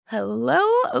Hello,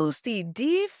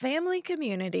 OCD family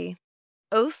community.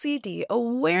 OCD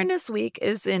Awareness Week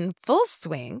is in full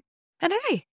swing, and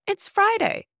hey, it's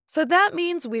Friday. So that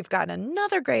means we've got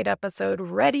another great episode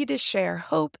ready to share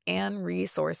hope and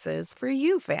resources for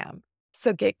you, fam.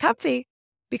 So get comfy,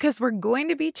 because we're going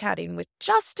to be chatting with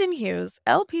Justin Hughes,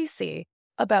 LPC,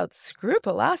 about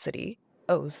Scrupulosity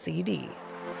OCD.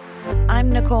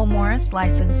 I'm Nicole Morris,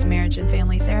 licensed marriage and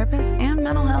family therapist and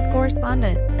mental health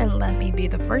correspondent. And let me be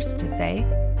the first to say,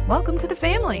 welcome to the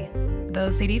family. The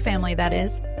OCD family, that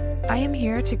is. I am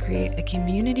here to create a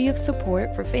community of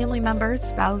support for family members,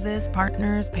 spouses,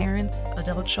 partners, parents,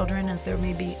 adult children, as there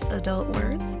may be adult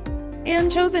words,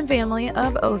 and chosen family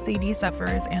of OCD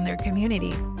sufferers and their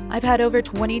community. I've had over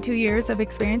 22 years of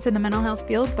experience in the mental health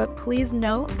field, but please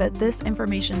note that this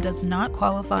information does not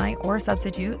qualify or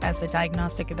substitute as a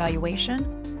diagnostic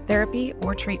evaluation, therapy,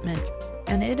 or treatment,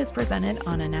 and it is presented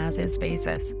on an as-is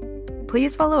basis.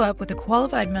 Please follow up with a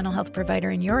qualified mental health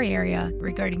provider in your area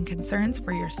regarding concerns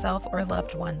for yourself or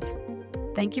loved ones.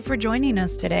 Thank you for joining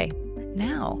us today.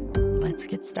 Now, let's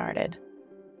get started.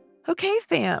 Okay,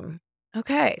 fam.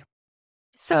 Okay.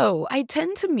 So I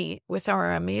tend to meet with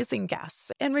our amazing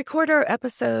guests and record our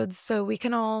episodes so we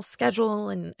can all schedule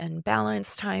and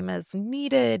balance time as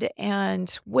needed. And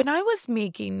when I was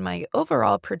making my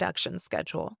overall production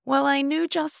schedule, while I knew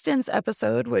Justin's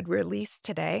episode would release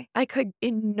today, I could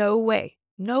in no way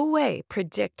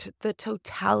predict the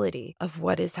totality of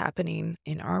what is happening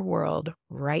in our world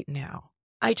right now.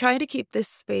 I try to keep this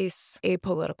space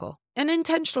apolitical, and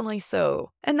intentionally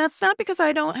so. And that's not because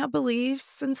I don't have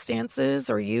beliefs and stances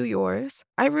or you yours.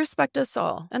 I respect us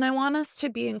all, and I want us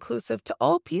to be inclusive to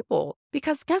all people.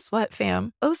 Because guess what,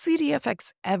 fam? OCD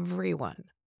affects everyone.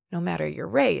 No matter your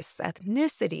race,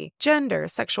 ethnicity, gender,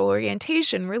 sexual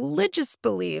orientation, religious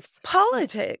beliefs,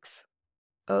 politics,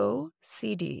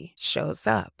 OCD shows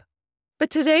up. But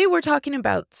today we're talking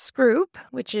about Scrupe,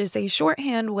 which is a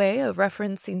shorthand way of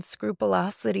referencing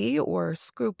scrupulosity or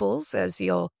scruples, as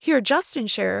you'll hear Justin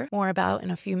share more about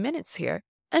in a few minutes here.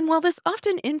 And while this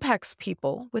often impacts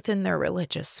people within their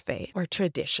religious faith or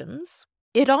traditions,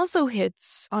 it also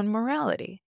hits on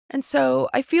morality. And so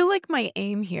I feel like my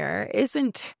aim here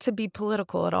isn't to be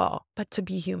political at all, but to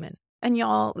be human. And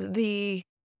y'all, the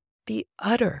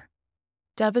utter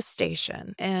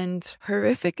devastation and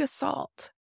horrific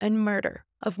assault and murder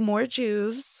of more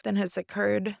Jews than has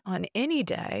occurred on any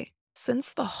day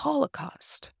since the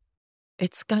Holocaust.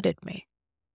 It's gutted me.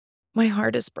 My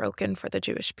heart is broken for the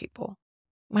Jewish people.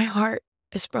 My heart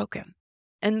is broken.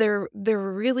 And there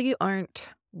really aren't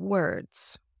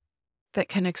words that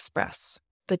can express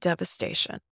the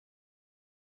devastation.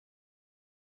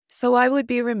 So I would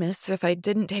be remiss if I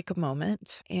didn't take a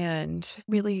moment and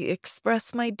really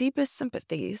express my deepest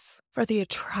sympathies for the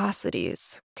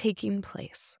atrocities taking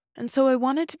place. And so I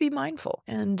wanted to be mindful,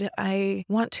 and I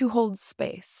want to hold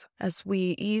space as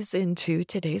we ease into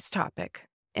today's topic,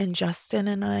 and Justin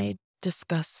and I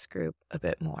discuss Scrupe a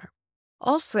bit more.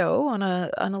 Also, on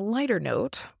a lighter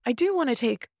note, I do want to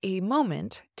take a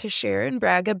moment to share and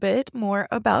brag a bit more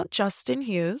about Justin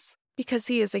Hughes, because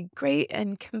he is a great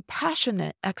and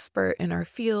compassionate expert in our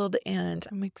field, and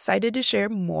I'm excited to share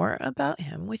more about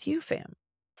him with you, fam.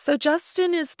 So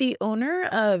Justin is the owner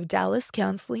of Dallas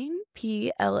Counseling,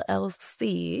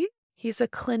 PLLC. He's a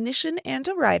clinician and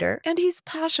a writer, and he's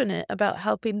passionate about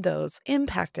helping those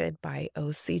impacted by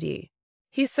OCD.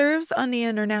 He serves on the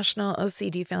International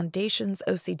OCD Foundation's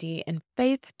OCD and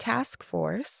Faith Task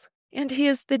Force, and he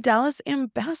is the Dallas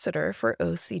ambassador for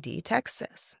OCD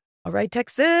Texas. All right,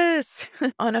 Texas.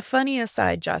 On a funny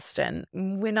aside, Justin,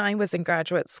 when I was in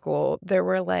graduate school, there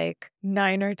were like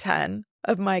 9 or 10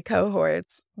 of my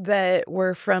cohorts that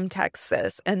were from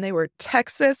Texas, and they were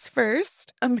Texas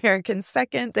first, American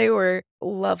second. They were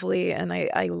lovely, and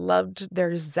I loved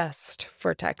their zest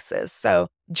for Texas. So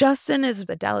Justin is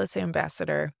the Dallas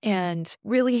ambassador, and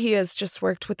really he has just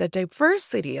worked with a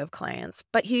diversity of clients,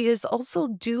 but he is also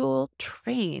dual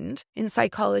trained in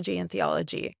psychology and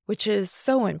theology, which is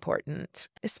so important,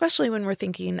 especially when we're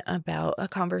thinking about a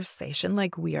conversation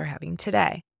like we are having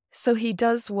today. So he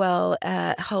does well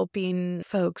at helping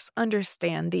folks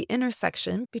understand the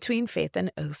intersection between faith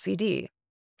and OCD.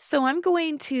 So I'm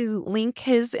going to link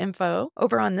his info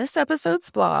over on this episode's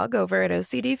blog over at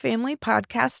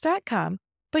OCDFamilyPodcast.com.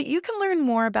 But you can learn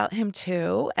more about him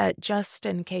too at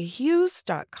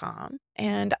JustinKHughes.com.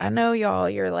 And I know y'all,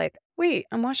 you're like, wait,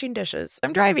 I'm washing dishes.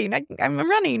 I'm driving. I'm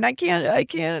running. I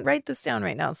can't write this down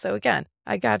right now. So again,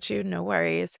 I got you. No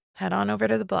worries. Head on over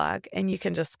to the blog and you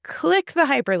can just click the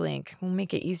hyperlink. We'll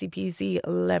make it easy peasy,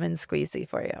 lemon squeezy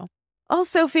for you.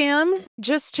 Also, fam,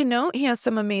 just to note, he has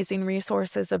some amazing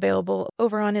resources available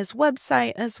over on his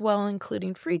website as well,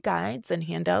 including free guides and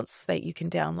handouts that you can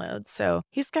download. So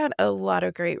he's got a lot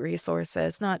of great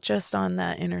resources, not just on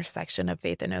that intersection of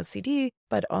faith and OCD,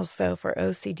 but also for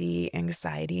OCD,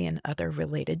 anxiety, and other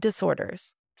related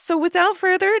disorders. So without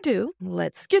further ado,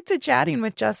 let's get to chatting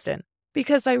with Justin,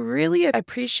 because I really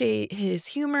appreciate his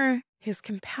humor, his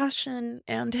compassion,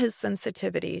 and his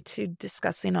sensitivity to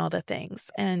discussing all the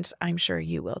things, and I'm sure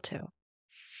you will too.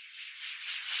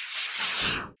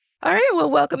 All right, well,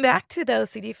 welcome back to the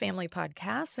OCD Family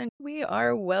Podcast, and we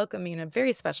are welcoming a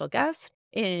very special guest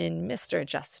in Mr.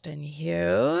 Justin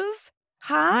Hughes.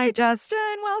 Hi,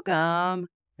 Justin. Welcome.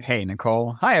 Hey,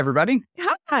 Nicole. Hi, everybody.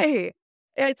 Hi.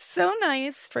 It's so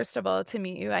nice, first of all, to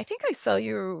meet you. I think I saw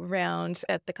you around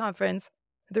at the conference.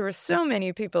 There were so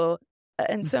many people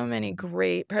and so many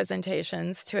great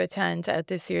presentations to attend at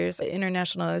this year's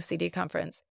International OCD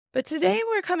Conference. But today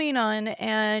we're coming on,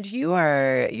 and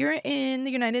you're in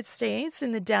the United States,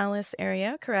 in the Dallas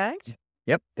area, correct?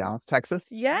 Yep, Dallas, Texas.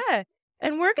 Yeah.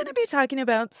 And we're going to be talking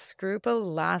about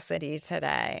scrupulosity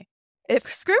today. If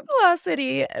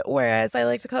scrupulosity, whereas I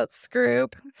like to call it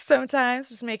Scrupe sometimes,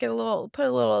 just make it put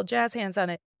a little jazz hands on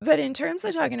it. But in terms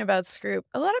of talking about Scrupe,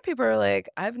 a lot of people are like,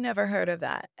 I've never heard of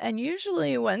that. And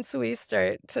usually once we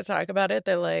start to talk about it,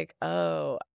 they're like,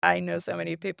 oh, I know so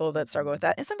many people that struggle with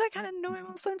that. Isn't that kind of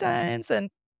normal sometimes? And,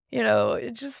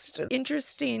 just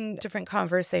interesting, different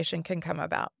conversation can come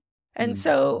about. And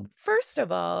so, first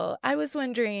of all, I was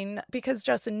wondering, because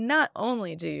Justin, not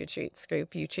only do you treat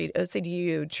Scrupe, you treat OCD,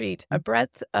 you treat a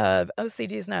breadth of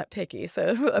OCD is not picky,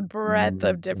 so a breadth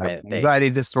of different things. Anxiety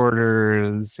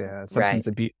disorders, substance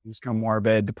abuse,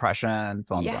 comorbid depression,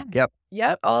 fill in the blank.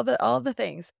 Yep, all the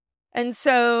things. And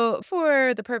so,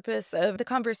 for the purpose of the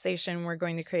conversation we're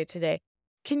going to create today,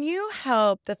 can you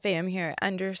help the fam here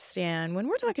understand when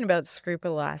we're talking about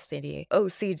scrupulosity,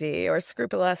 OCD, or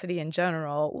scrupulosity in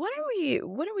general, what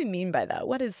do we mean by that?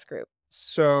 What is Scrupe?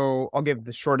 So I'll give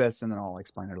the shortest and then I'll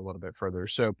explain it a little bit further.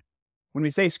 So when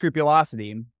we say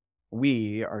scrupulosity,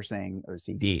 we are saying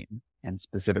OCD, and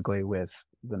specifically with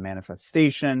the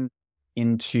manifestation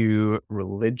into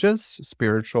religious,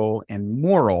 spiritual, and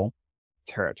moral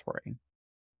territory.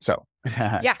 So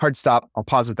hard stop. I'll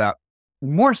pause with that.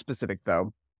 More specific,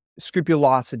 though,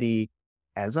 scrupulosity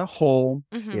as a whole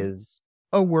is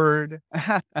a word.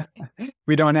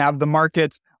 We don't have the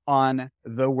market on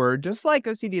the word, just like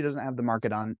OCD doesn't have the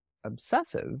market on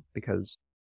obsessive, because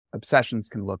obsessions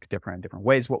can look different in different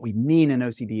ways. What we mean in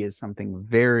OCD is something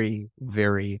very,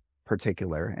 very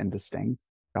particular and distinct.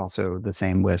 Also the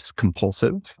same with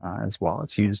compulsive as well.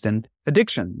 It's used in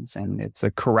addictions, and it's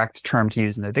a correct term to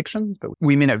use in addictions, but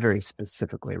we mean it very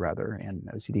specifically rather in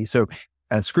OCD. So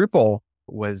scruple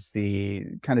was the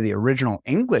kind of the original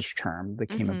English term that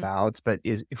came about, but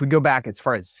if we go back as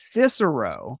far as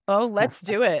Cicero. Oh, let's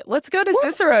do it. Let's go to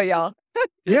Cicero, y'all.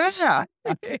 Yeah.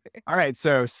 All right.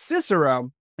 So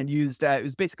Cicero used, it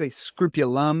was basically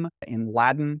scrupulum in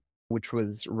Latin, which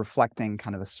was reflecting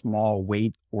kind of a small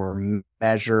weight or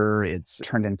measure. It's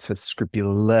turned into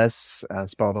scrupulous,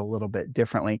 spelled a little bit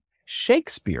differently.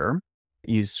 Shakespeare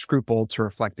used scruple to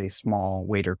reflect a small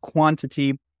weight or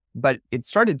quantity, but it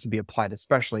started to be applied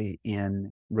especially in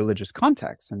religious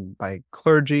contexts and by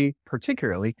clergy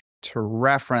particularly to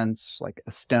reference like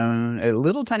a stone, a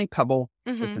little tiny pebble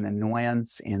that's an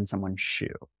annoyance in someone's shoe,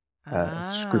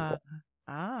 scruple.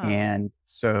 And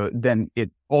so then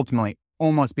it ultimately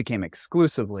almost became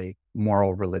exclusively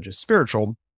moral, religious,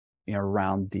 spiritual,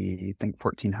 around the, I think,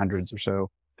 1400s or so,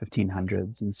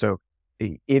 1500s. And so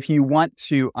if you want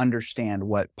to understand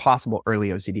what possible early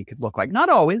OCD could look like, not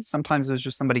always, sometimes it was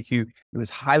just somebody who was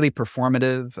highly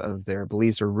performative of their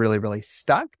beliefs or really, really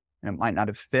stuck, and it might not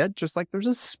have fit, just like there's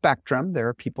a spectrum. There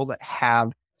are people that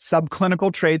have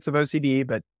subclinical traits of OCD,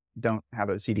 but don't have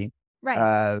OCD.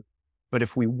 Right. But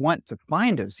if we want to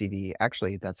find OCD,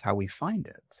 actually, that's how we find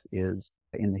it, is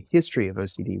in the history of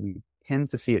OCD, we tend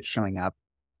to see it showing up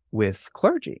with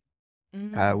clergy,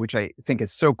 which I think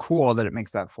is so cool that it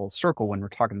makes that full circle when we're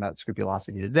talking about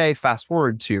scrupulosity today. Fast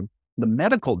forward to the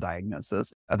medical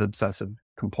diagnosis of obsessive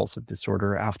compulsive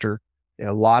disorder after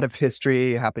a lot of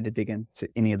history. Happy to dig into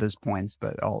any of those points,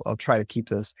 but I'll try to keep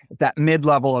this at that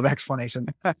mid-level of explanation.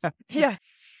 Yeah.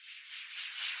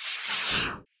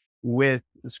 With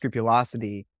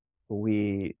scrupulosity,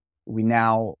 we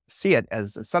now see it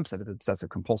as a subset of obsessive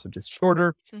compulsive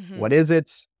disorder. What is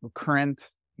it?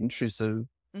 Recurrent, intrusive,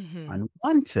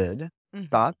 unwanted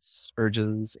thoughts,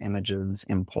 urges, images,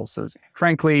 impulses.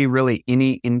 Frankly, really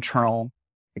any internal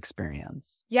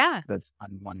experience that's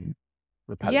unwanted.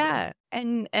 repetitively. Yeah.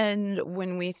 And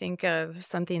when we think of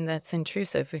something that's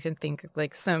intrusive, we can think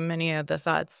like so many of the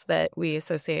thoughts that we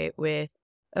associate with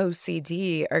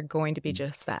OCD are going to be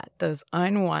just that, those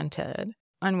unwanted,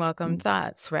 unwelcome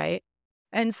thoughts, right?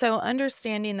 And so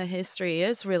understanding the history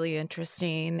is really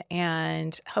interesting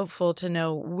and helpful to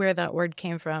know where that word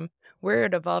came from, where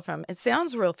it evolved from. It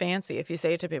sounds real fancy if you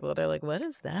say it to people. They're like, what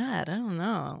is that? I don't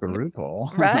know.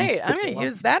 Scruple. Right. I'm going to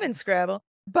use that in Scrabble.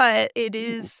 But it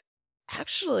is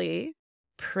actually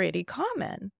pretty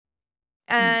common.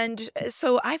 And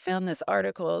so I found this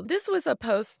article. This was a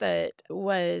post that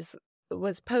was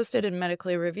posted and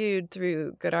medically reviewed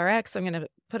through GoodRx. I'm going to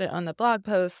put it on the blog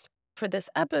post for this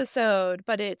episode,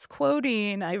 but it's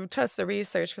quoting, I trust the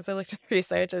research because I looked at the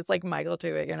research. It's like Michael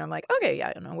Tuig, and I'm like, okay,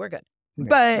 yeah, no, we're good.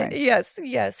 But Nice.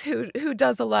 yes, who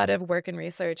does a lot of work and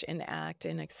research in ACT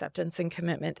and acceptance and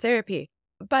commitment therapy.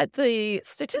 But the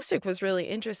statistic was really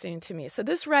interesting to me. So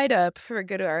this write-up for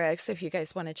GoodRx, if you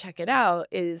guys want to check it out,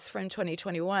 is from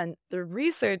 2021. The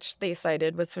research they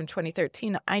cited was from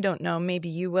 2013. I don't know. Maybe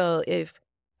you will if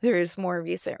there is more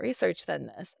recent research than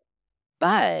this.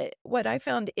 But what I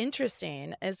found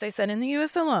interesting is they said in the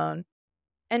U.S. alone,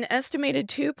 an estimated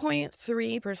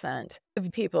 2.3%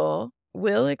 of people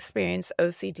will experience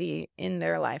OCD in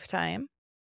their lifetime.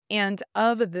 And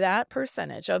of that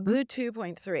percentage, of the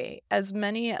 2.3, as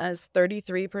many as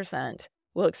 33%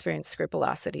 will experience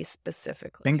scrupulosity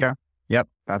specifically. Bingo. Yep.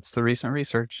 That's the recent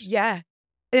research. Yeah.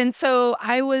 And so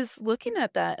I was looking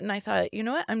at that and I thought, you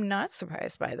know what? I'm not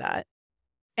surprised by that.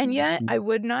 And yet I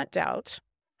would not doubt,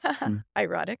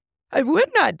 ironic, I would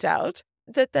not doubt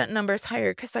that number is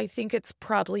higher because I think it's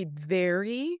probably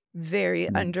very, very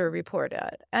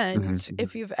underreported. And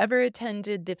if you've ever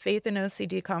attended the Faith in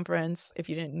OCD conference, if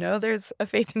you didn't know there's a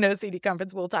Faith in OCD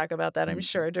conference, we'll talk about that, I'm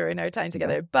sure, during our time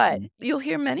together. But you'll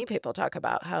hear many people talk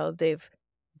about how they've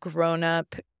grown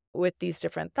up with these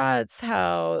different thoughts,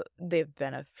 how they've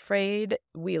been afraid.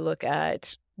 We look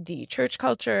at the church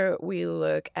culture, we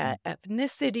look at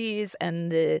ethnicities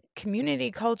and the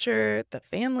community culture, the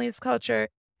family's culture.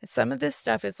 Some of this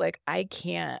stuff is like, I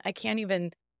can't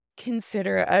even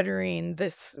consider uttering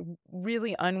this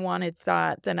really unwanted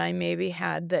thought that I maybe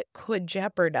had that could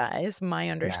jeopardize my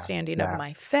understanding of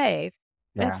my faith.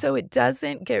 And so it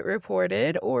doesn't get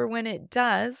reported, or when it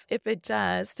does, if it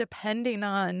does, depending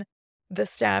on the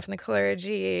staff and the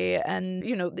clergy and,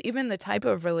 you know, even the type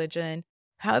of religion,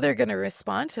 how they're going to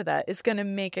respond to that is going to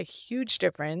make a huge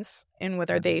difference in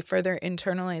whether they further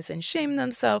internalize and shame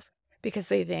themselves because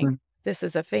they think this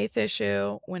is a faith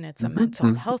issue when it's a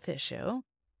mental health issue.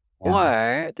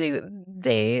 Or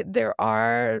there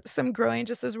are some growing,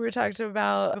 just as we were talking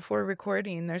about before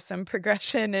recording, there's some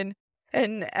progression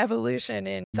and evolution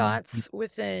in thoughts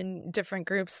within different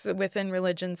groups, within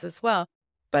religions as well.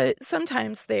 But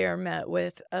sometimes they are met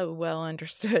with a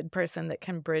well-understood person that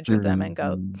can bridge with them and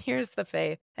go, here's the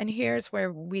faith, and here's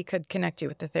where we could connect you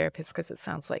with the therapist because it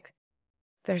sounds like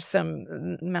there's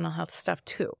some mental health stuff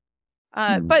too.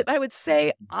 But I would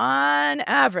say on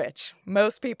average,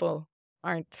 most people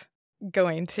aren't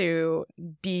going to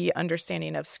be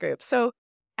understanding of Scrupe. So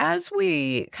as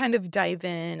we kind of dive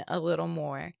in a little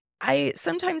more, I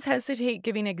sometimes hesitate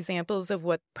giving examples of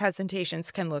what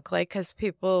presentations can look like because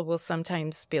people will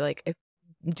sometimes be like, if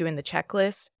I'm doing the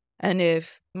checklist, and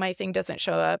if my thing doesn't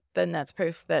show up, then that's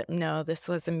proof that no, this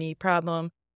was a me problem.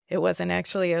 It wasn't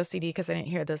actually OCD because I didn't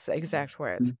hear those exact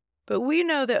words. But we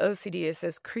know that OCD is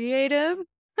as creative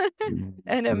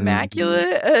and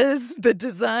immaculate as the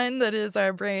design that is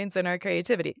our brains and our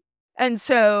creativity. And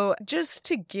so just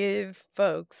to give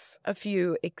folks a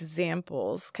few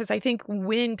examples, because I think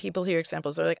when people hear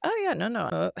examples, they're like, oh, yeah,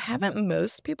 no, haven't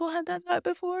most people had that thought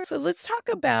before? So let's talk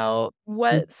about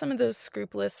what some of those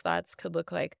scrupulous thoughts could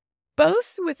look like,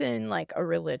 both within like a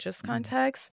religious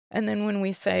context, and then when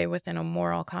we say within a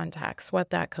moral context,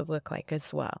 what that could look like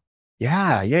as well.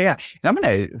 Yeah. And I'm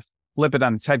going to flip it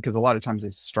on its head because a lot of times they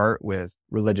start with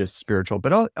religious, spiritual,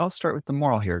 but I'll start with the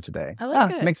moral here today. I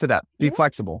like it. Mix it up. Be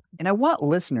flexible. And I want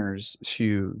listeners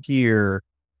to hear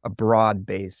a broad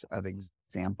base of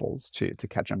examples to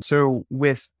catch them. So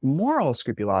with moral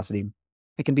scrupulosity,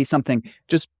 it can be something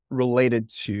just related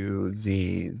to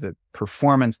the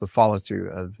performance, the follow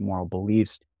through of moral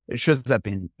beliefs. It shows up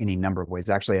in any number of ways.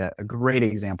 Actually, a great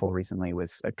example recently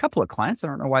with a couple of clients. I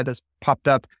don't know why this popped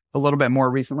up a little bit more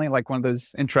recently, like one of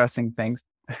those interesting things.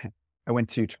 I went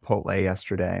to Chipotle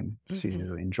yesterday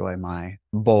to enjoy my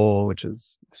bowl, which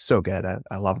is so good.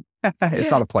 I love it.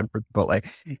 It's not a plug for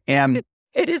Chipotle. And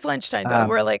it is lunchtime, though.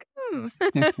 We're like,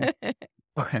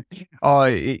 Okay. Oh,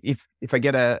 if I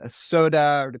get a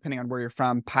soda, or depending on where you're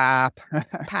from, pop,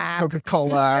 Pap.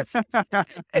 Coca-Cola, I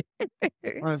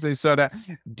want to say soda.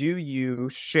 Do you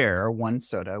share one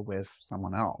soda with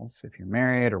someone else if you're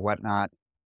married or whatnot?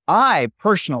 I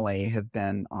personally have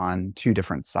been on two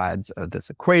different sides of this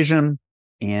equation.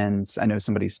 And I know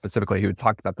somebody specifically who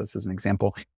talked about this as an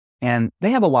example. And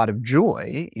they have a lot of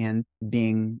joy in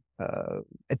being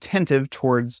attentive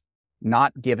towards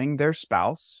not giving their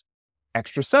spouse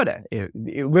extra soda. It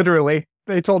literally,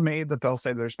 they told me that they'll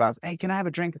say to their spouse, "Hey, can I have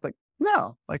a drink?" It's like,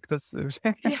 no, like this,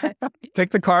 Yeah.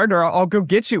 take the card or I'll go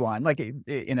get you one, like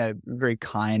in a very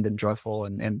kind and joyful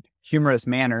and humorous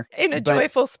manner. In a But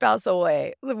joyful spousal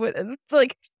way.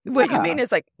 Like, what you mean yeah,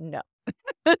 is like, no.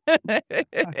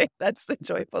 That's the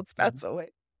joyful spousal way.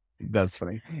 that's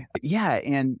funny. Yeah,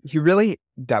 and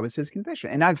that was his conviction.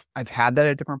 And I've had that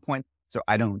at different points, so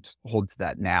I don't hold to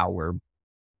that now where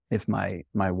if my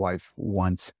wife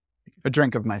wants a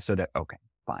drink of my soda, okay,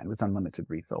 fine, with unlimited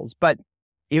refills. But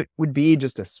it would be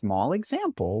just a small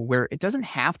example where it doesn't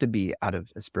have to be out of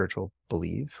a spiritual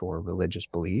belief or religious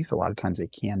belief. A lot of times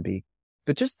it can be,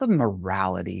 but just the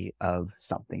morality of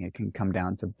something. It can come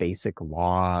down to basic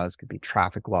laws, could be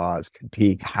traffic laws, could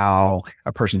be how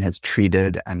a person has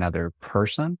treated another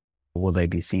person. Will they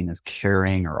be seen as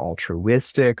caring or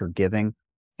altruistic or giving?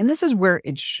 And this is where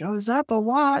it shows up a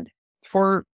lot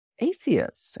for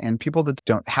atheists and people that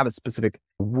don't have a specific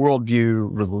worldview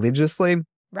religiously.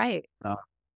 Right.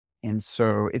 And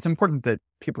so it's important that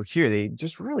people hear they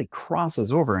just really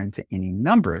crosses over into any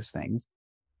number of things.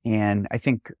 And I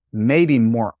think maybe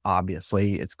more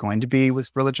obviously it's going to be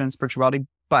with religion and spirituality.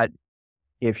 But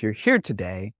if you're here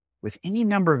today with any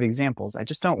number of examples, I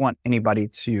just don't want anybody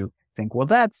to think, well,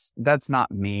 that's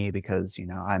not me because,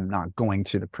 I'm not going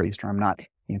to the priest or I'm not,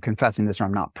 confessing this or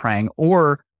I'm not praying,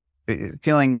 or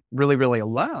feeling really, really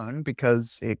alone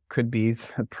because it could be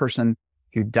the person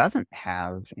who doesn't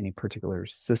have any particular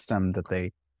system that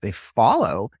they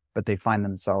follow, but they find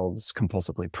themselves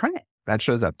compulsively praying. That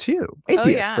shows up too.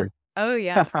 Atheists. Oh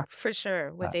yeah, for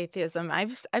sure. With atheism,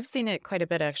 I've seen it quite a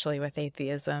bit actually with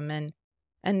atheism,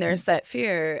 and there's that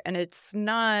fear, and it's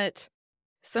not.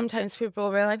 Sometimes people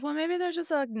will be like, well, maybe they're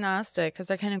just agnostic because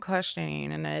they're kind of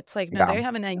questioning. And it's like, no, they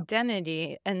have an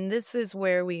identity. And this is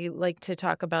where we like to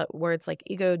talk about words like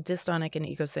ego dystonic and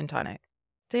egosyntonic.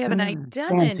 They have an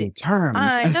identity. Fancy terms.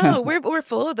 I know. We're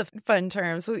full of the fun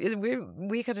terms.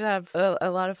 We could have a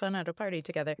lot of fun at a party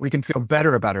together. We can feel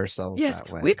better about ourselves that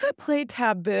way. We could play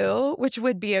Taboo, which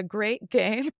would be a great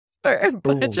game for a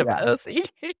bunch of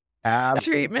OCD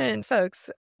treatment folks,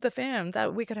 the fam,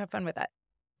 that we could have fun with that.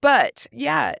 But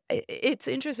yeah, it's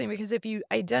interesting because if you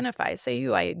say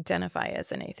you identify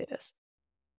as an atheist,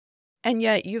 and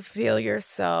yet you feel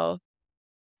yourself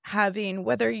having,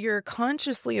 whether you're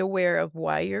consciously aware of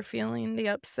why you're feeling the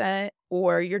upset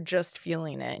or you're just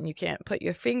feeling it and you can't put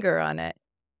your finger on it,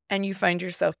 and you find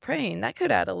yourself praying, that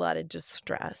could add a lot of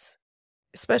distress,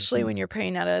 especially when you're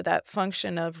praying out of that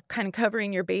function of kind of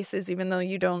covering your bases, even though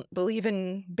you don't believe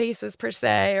in bases per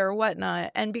se or whatnot.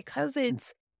 And because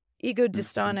it's ego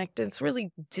dystonic, it's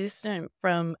really distant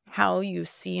from how you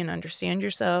see and understand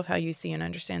yourself, how you see and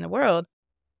understand the world.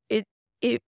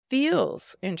 It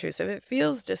feels intrusive. It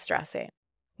feels distressing.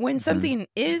 When something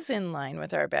is in line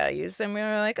with our values, then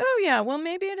we're like, oh yeah, well,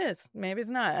 maybe it is. Maybe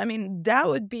it's not. I mean, that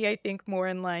would be, I think, more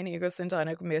in line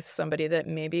egosyntonic with somebody that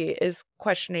maybe is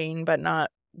questioning but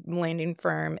not landing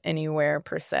firm anywhere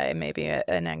per se, maybe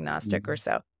an agnostic or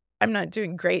so. I'm not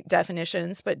doing great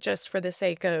definitions, but just for the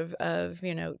sake of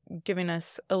giving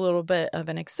us a little bit of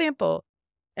an example.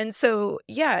 And so,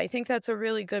 yeah, I think that's a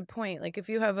really good point. Like if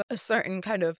you have a certain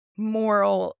kind of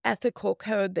moral, ethical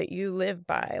code that you live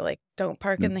by, like don't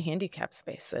park in the handicap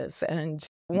spaces and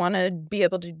want to be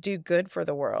able to do good for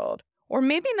the world, or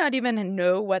maybe not even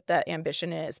know what that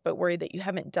ambition is, but worry that you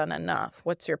haven't done enough.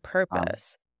 What's your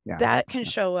purpose? That can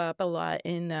show up a lot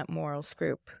in that moral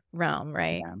Scrupe realm,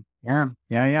 right? Yeah.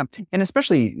 And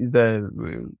especially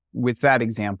with that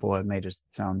example, it may just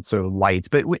sound so light,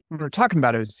 but when we're talking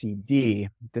about OCD,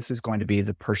 this is going to be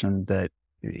the person that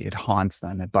it haunts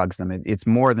them, it bugs them. It's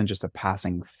more than just a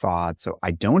passing thought. So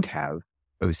I don't have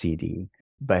OCD,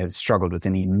 but have struggled with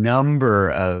any number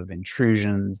of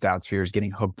intrusions, doubts, fears,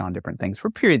 getting hooked on different things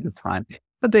for periods of time.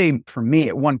 But for me,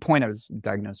 at one point, I was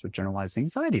diagnosed with generalized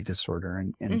anxiety disorder,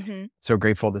 and so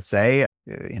grateful to say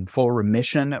in full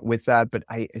remission with that. But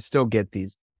I still get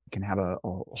these, can have a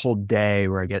whole day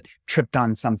where I get tripped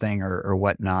on something or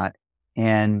whatnot.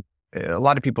 And a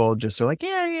lot of people just are like,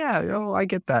 oh, I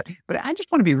get that. But I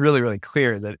just want to be really, really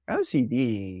clear that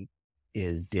OCD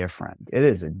is different. It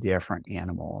is a different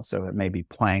animal. So it may be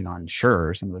playing on,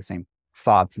 some of the same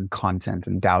thoughts and content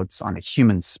and doubts on a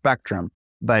human spectrum.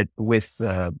 But with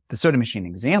the soda machine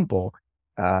example,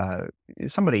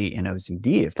 somebody in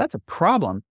OCD, if that's a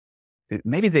problem,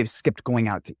 maybe they've skipped going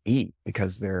out to eat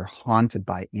because they're haunted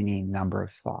by any number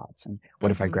of thoughts. And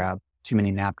what if I grab too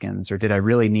many napkins, or did I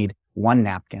really need one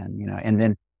napkin? And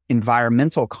then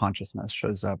environmental consciousness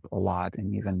shows up a lot,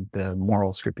 and even the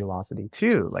moral scrupulosity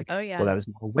too. Like, Oh, yeah. well, that was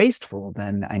more wasteful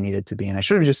than I needed to be. And I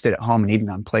should have just stayed at home and eaten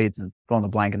on plates and fill in the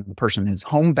blank. And the person is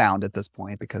homebound at this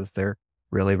point because they're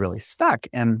really, really stuck.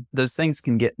 And those things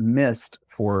can get missed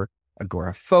for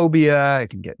agoraphobia. It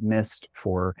can get missed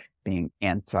for being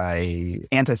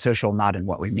antisocial, not in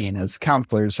what we mean as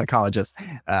counselors, psychologists,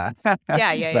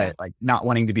 but like not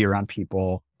wanting to be around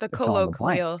people. The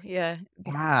colloquial, yeah.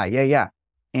 Yeah.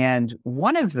 And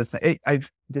one of the things I've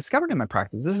discovered in my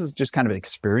practice, this is just kind of an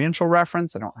experiential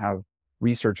reference. I don't have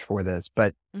research for this,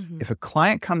 but if a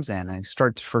client comes in and I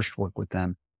start to first work with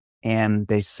them and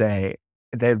they say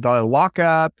they'll lock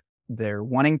up, they're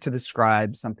wanting to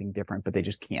describe something different, but they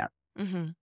just can't.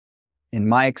 In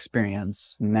my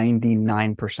experience,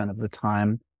 99% of the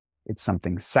time, it's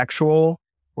something sexual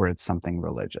or it's something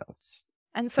religious.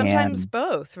 And sometimes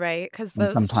both, right? Because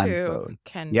those two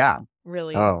can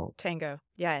really tango.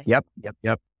 Yeah.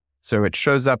 Yep. So it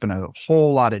shows up in a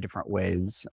whole lot of different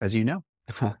ways, as you know.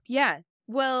 Yeah.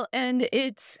 Well, and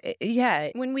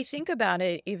when we think about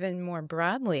it even more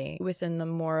broadly within the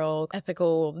moral,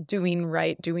 ethical, doing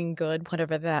right, doing good,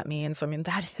 whatever that means. I mean,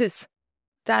 that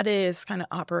is kind of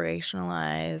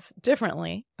operationalized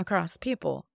differently across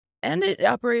people. And it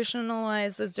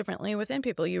operationalizes differently within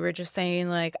people. You were just saying,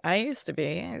 like, I used to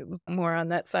be more on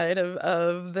that side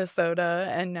of the soda,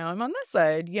 and now I'm on this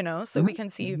side, so we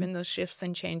can see even those shifts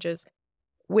and changes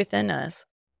within us.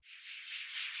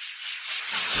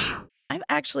 I've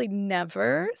actually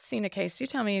never seen a case. You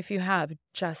tell me if you have,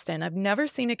 Justin. I've never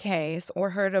seen a case or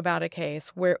heard about a case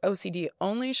where OCD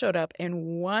only showed up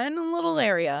in one little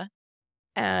area.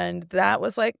 And that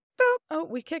was like, oh,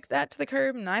 we kicked that to the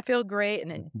curb and I feel great.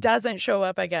 And it doesn't show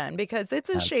up again because it's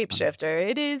a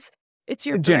shapeshifter. It's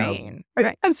your brain.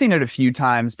 Right? I've seen it a few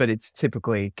times, but it's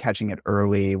typically catching it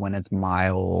early when it's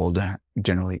mild,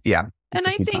 generally. Yeah. And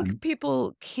I think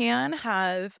people can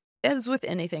have, as with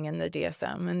anything in the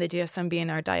DSM, and the DSM being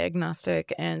our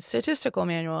diagnostic and statistical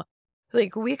manual,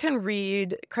 like we can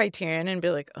read criterion and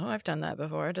be like, oh, I've done that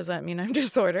before. Does that mean I'm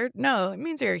disordered? No, it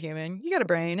means you're a human. You got a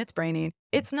brain. It's braining.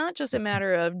 It's not just a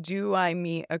matter of, do I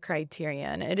meet a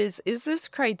criterion? It is this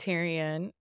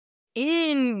criterion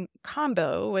in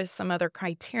combo with some other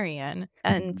criterion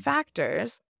and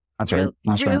factors? That's right.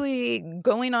 Really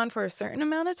going on for a certain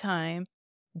amount of time,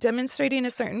 demonstrating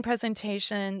a certain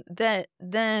presentation that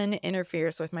then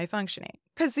interferes with my functioning.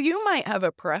 Because you might have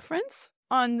a preference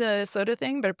on the soda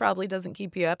thing, but it probably doesn't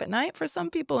keep you up at night. For some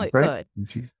people, it could,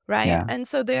 right? Yeah. And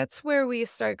so that's where we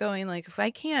start going, like, if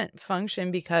I can't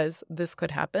function because this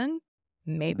could happen,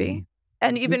 maybe.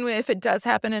 And even if it does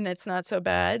happen and it's not so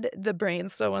bad, the brain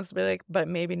still wants to be like, but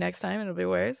maybe next time it'll be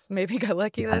worse. Maybe got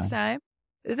lucky this time.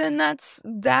 Then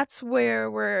that's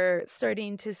where we're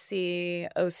starting to see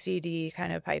OCD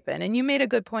kind of pipe in. And you made a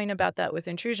good point about that with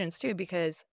intrusions too,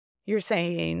 because you're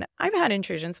saying, I've had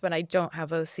intrusions, but I don't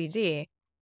have OCD.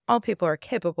 All people are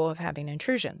capable of having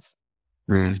intrusions.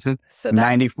 So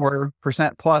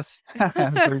 94% plus,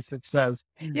 36 says.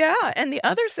 Yeah, and the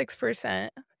other 6%,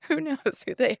 who knows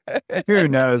who they are? Who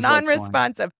knows?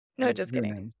 Non-responsive. No, just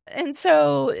kidding. And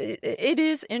so it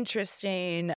is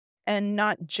interesting, and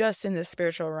not just in the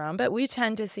spiritual realm, but we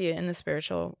tend to see it in the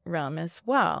spiritual realm as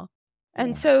well.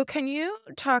 And so can you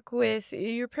talk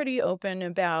you're pretty open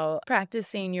about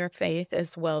practicing your faith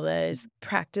as well as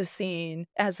practicing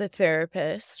as a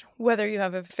therapist, whether you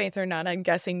have a faith or not. I'm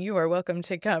guessing you are welcome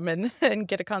to come and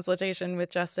get a consultation with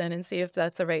Justin and see if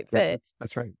that's a right fit.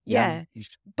 That's right. Yeah.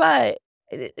 But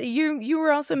you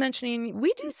were also mentioning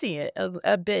we do see it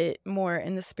a bit more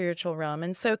in the spiritual realm.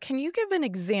 And so can you give an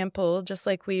example, just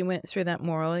like we went through that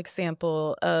moral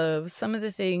example, of some of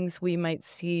the things we might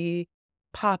see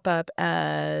pop up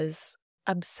as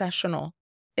obsessional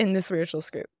in the spiritual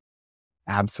Scrupe?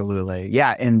 Absolutely.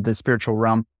 Yeah, in the spiritual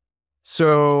realm.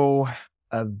 So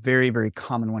a very, very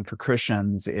common one for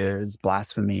Christians is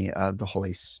blasphemy of the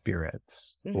Holy Spirit,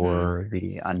 or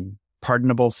the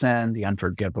unpardonable sin, the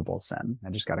unforgivable sin. I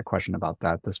just got a question about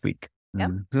that this week.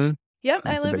 Yep,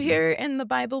 I live here in the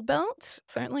Bible Belt.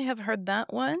 Certainly have heard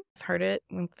that one. I've heard it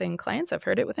within clients. I've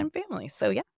heard it within families.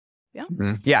 So yeah.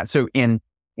 Yeah. So in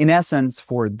essence,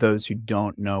 for those who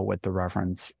don't know what the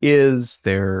reference is,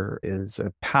 there is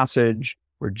a passage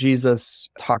where Jesus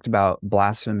talked about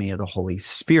blasphemy of the Holy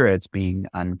Spirit being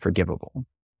unforgivable.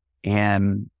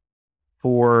 And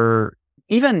for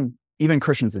even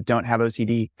Christians that don't have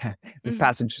OCD, this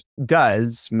passage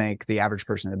does make the average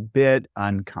person a bit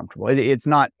uncomfortable. It's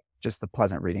not just the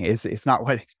pleasant reading. It's not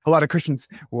what a lot of Christians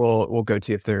will go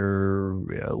to if they're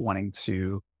wanting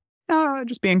to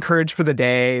just be encouraged for the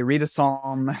day, read a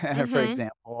psalm, for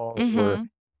example, or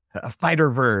a fighter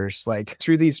verse, like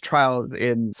through these trials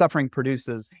in suffering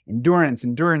produces endurance,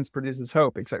 endurance produces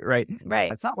hope, etc. Right? Right.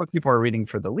 That's not what people are reading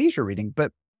for the leisure reading,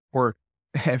 but for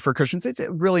Christians, it's a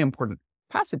really important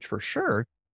passage for sure.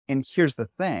 And here's the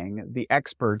thing, the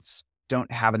experts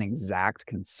don't have an exact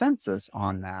consensus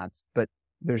on that, but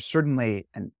there's certainly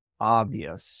an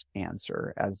obvious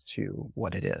answer as to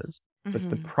what it is.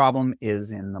 But the problem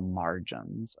is in the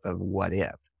margins of what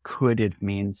if. Could it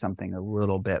mean something a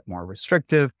little bit more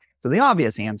restrictive? So the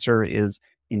obvious answer is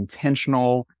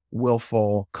intentional,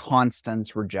 willful,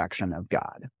 constant rejection of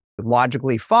God. It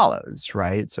logically follows,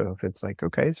 right? So if it's like,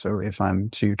 okay, so if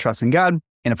I'm to trust in God,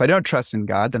 and if I don't trust in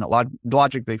God, then it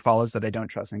logically follows that I don't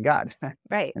trust in God.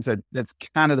 Right. And so that's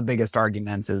kind of the biggest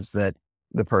argument, is that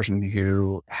the person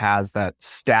who has that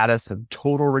status of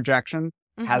total rejection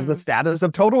has the status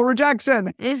of total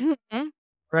rejection.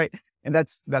 Right. And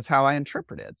that's how I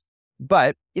interpret it.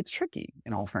 But it's tricky,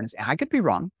 in all fairness. I could be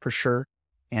wrong, for sure.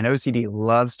 And OCD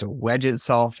loves to wedge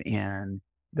itself in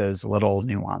those little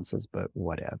nuances, but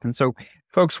what if? And so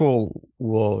folks will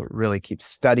really keep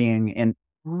studying, and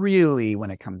really, when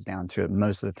it comes down to it,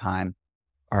 most of the time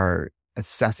are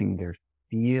assessing their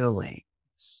feelings.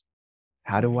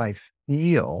 How do I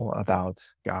feel about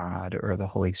God or the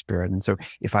Holy Spirit? And so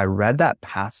if I read that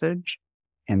passage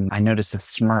and I noticed a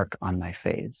smirk on my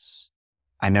face,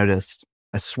 I noticed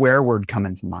a swear word come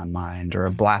into my mind or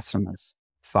a blasphemous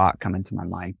thought come into my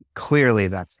mind, clearly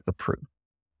that's the proof.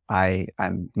 I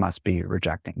must be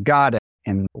rejecting God.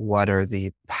 And what are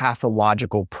the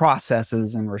pathological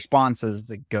processes and responses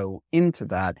that go into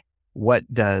that?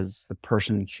 What does the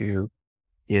person who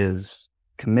is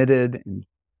committed and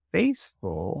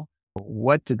faithful,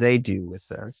 what do they do with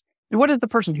this? And what is the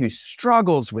person who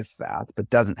struggles with that but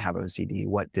doesn't have OCD?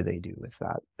 What do they do with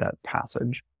that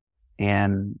passage?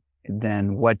 And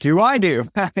then what do I do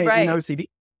in OCD?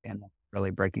 And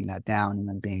really breaking that down, and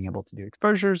then being able to do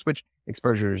exposures, which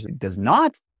exposures does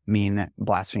not mean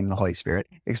blaspheme the Holy Spirit.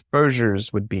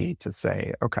 Exposures would be to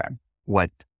say, okay,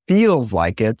 what feels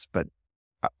like it, but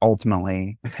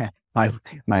ultimately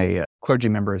my clergy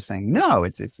member is saying, no,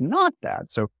 it's not that.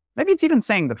 So maybe it's even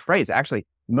saying the phrase. Actually,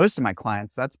 most of my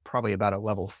clients, that's probably about a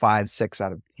level 5, 6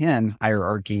 out of 10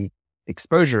 hierarchy.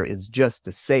 Exposure is just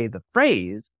to say the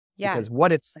phrase, because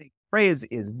what if saying the phrase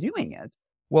is doing it?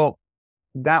 Well,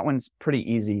 that one's pretty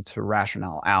easy to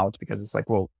rationale out, because it's like,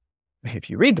 well, if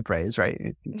you read the phrase,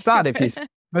 right? It's not if you.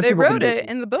 They wrote it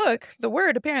in the book, the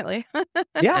word, apparently.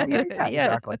 Yeah,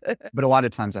 exactly. But a lot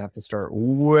of times I have to start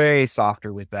way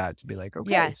softer with that to be like,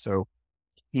 okay, so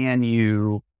can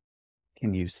you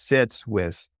sit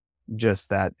with just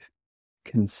that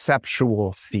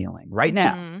conceptual feeling right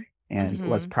now? And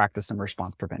let's practice some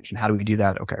response prevention. How do we do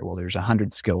that? Okay, well, there's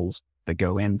 100 skills that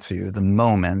go into the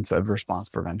moment of response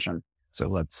prevention. So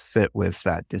let's sit with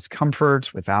that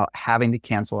discomfort without having to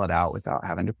cancel it out, without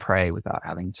having to pray, without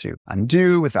having to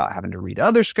undo, without having to read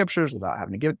other scriptures, without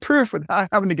having to give proof, without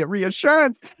having to get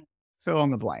reassurance. Fill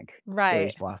in the blank.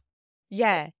 Right.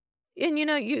 Yeah. And,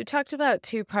 you talked about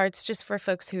two parts just for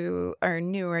folks who are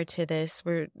newer to this,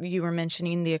 where you were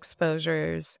mentioning the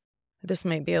exposures. This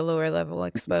might be a lower level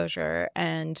exposure,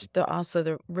 and also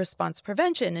the response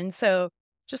prevention. And so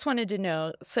just wanted to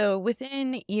know, so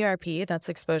within ERP, that's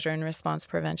exposure and response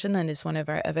prevention, that is one of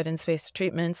our evidence-based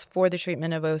treatments for the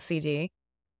treatment of OCD.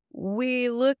 We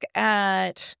look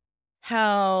at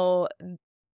how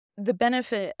the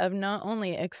benefit of not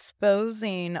only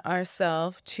exposing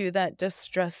ourselves to that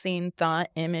distressing thought,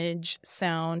 image,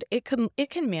 sound, it can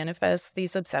manifest.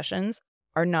 These obsessions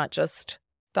are not just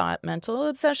thought mental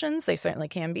obsessions. They certainly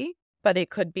can be. But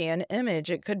it could be an image.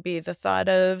 It could be the thought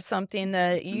of something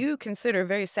that you consider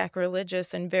very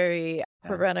sacrilegious and very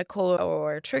heretical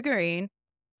or triggering.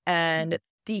 And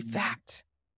the fact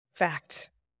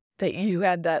that you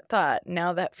had that thought,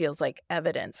 now that feels like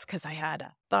evidence because I had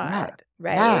a thought,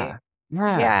 right?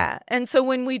 Yeah. And so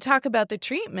when we talk about the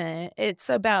treatment,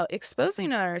 it's about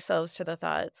exposing ourselves to the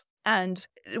thoughts. And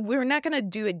we're not going to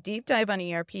do a deep dive on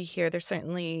ERP here. There's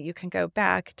certainly, you can go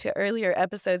back to earlier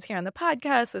episodes here on the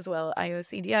podcast, as well as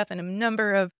IOCDF and a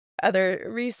number of other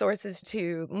resources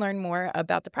to learn more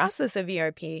about the process of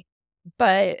ERP.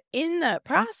 But in that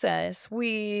process,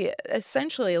 we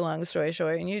essentially, long story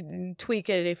short, and you tweak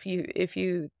it if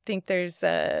you think there's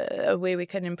a way we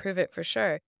could improve it for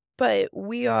sure. But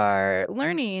we are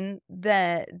learning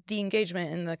that the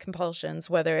engagement in the compulsions,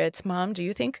 whether it's mom, do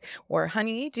you think, or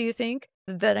honey, do you think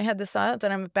that I had this thought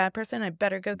that I'm a bad person? I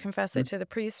better go confess it to the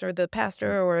priest or the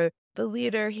pastor or the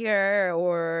leader here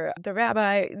or the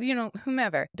rabbi,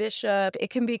 whomever, bishop. It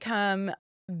can become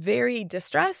very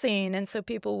distressing. And so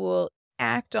people will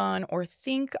act on or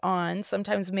think on,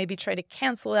 sometimes maybe try to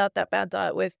cancel out that bad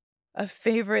thought with a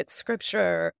favorite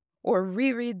scripture or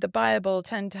reread the Bible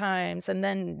 10 times and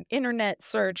then internet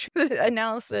search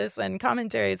analysis and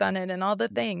commentaries on it and all the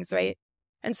things, right?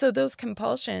 And so those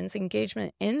compulsions,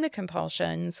 engagement in the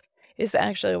compulsions is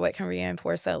actually what can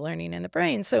reinforce that learning in the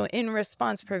brain. So in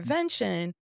response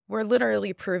prevention, we're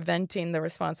literally preventing the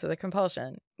response to the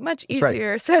compulsion. Much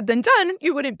easier said than done.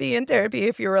 You wouldn't be in therapy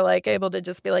if you were able to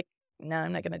just be like, no,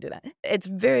 I'm not going to do that. It's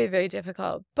very, very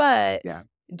difficult. But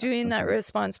doing that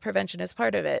response prevention is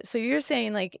part of it. So you're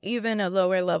saying even a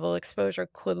lower level exposure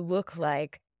could look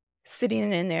like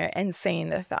sitting in there and saying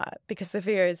the thought, because the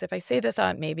fear is if I say the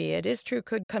thought, maybe it is true,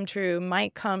 could come true,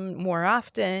 might come more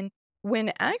often,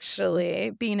 when actually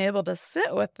being able to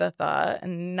sit with the thought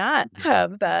and not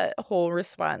have that whole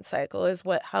response cycle is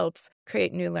what helps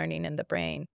create new learning in the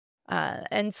brain.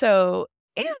 And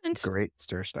great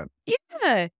stair step.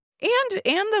 Yeah.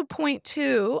 And the point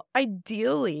too,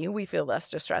 ideally we feel less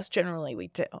distressed. Generally we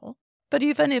do. But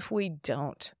even if we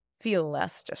don't feel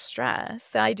less distress,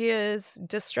 the idea is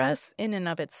distress in and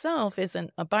of itself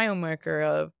isn't a biomarker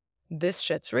of this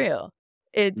shit's real.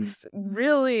 It's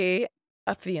really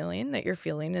a feeling that you're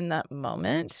feeling in that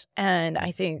moment. And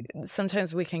I think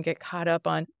sometimes we can get caught up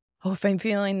on, if I'm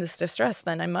feeling this distress,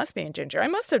 then I must be in danger. I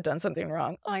must have done something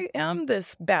wrong. I am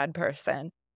this bad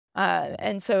person.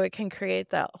 And so it can create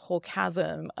that whole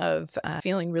chasm of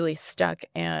feeling really stuck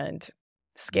and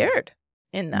scared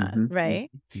in that,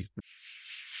 right?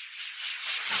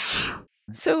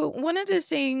 So one of the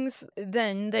things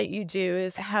then that you do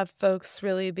is have folks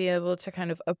really be able to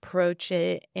kind of approach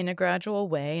it in a gradual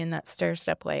way, in that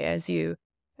stair-step way, as you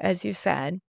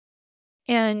said.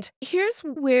 And here's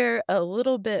where a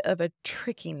little bit of a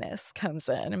trickiness comes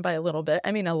in. And by a little bit,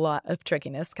 I mean a lot of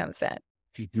trickiness comes in.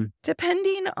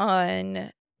 Depending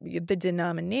on the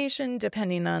denomination,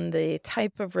 depending on the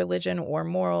type of religion or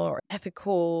moral or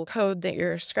ethical code that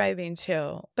you're ascribing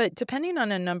to, but depending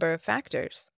on a number of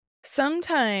factors.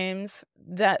 Sometimes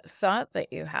that thought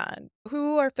that you had,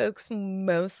 who are folks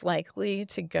most likely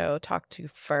to go talk to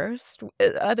first,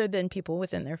 other than people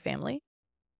within their family?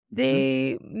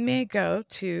 They may go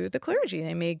to the clergy.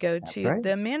 They may go to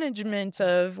the management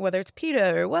of whether it's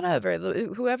PETA or whatever,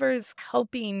 whoever's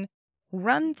helping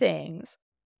run things.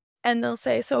 And they'll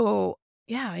say, so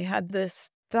yeah, I had this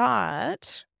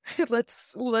thought.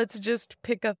 Let's just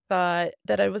pick a thought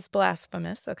that I was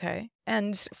blasphemous. Okay.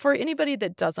 And for anybody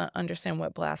that doesn't understand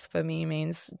what blasphemy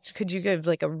means, could you give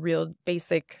a real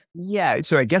basic? Yeah.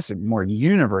 So I guess a more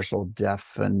universal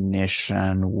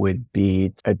definition would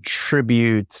be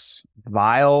attribute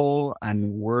vile,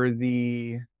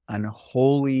 unworthy,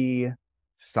 unholy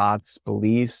thoughts,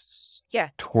 beliefs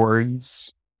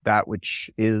towards that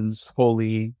which is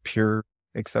holy, pure,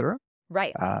 etc.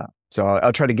 Right. So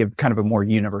I'll try to give kind of a more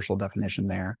universal definition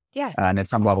there. Yeah. And at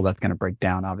some level, that's going to break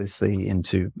down, obviously,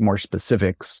 into more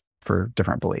specifics for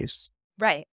different beliefs.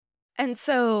 Right. And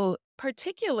so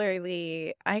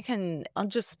particularly, I'll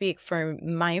just speak for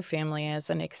my family as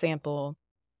an example.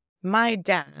 My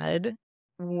dad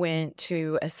went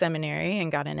to a seminary and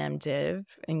got an MDiv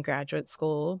in graduate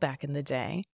school back in the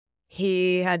day.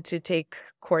 He had to take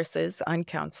courses on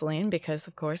counseling because,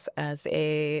 of course, as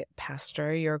a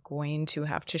pastor, you're going to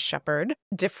have to shepherd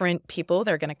different people.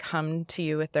 They're going to come to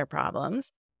you with their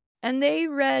problems. And they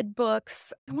read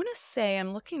books. I want to say,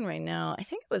 I'm looking right now, I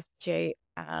think it was Jay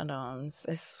Adams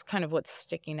is kind of what's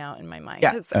sticking out in my mind.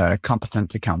 Yeah, Competent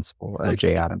to Counsel,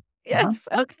 Jay Adams. Yes,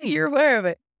 okay, you're aware of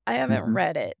it. I haven't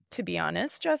read it, to be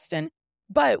honest, Justin.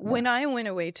 But when I went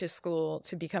away to school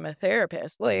to become a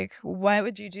therapist, why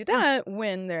would you do that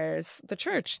when there's the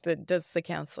church that does the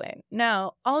counseling?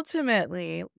 Now,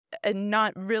 ultimately,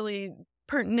 not really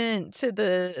pertinent to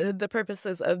the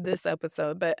purposes of this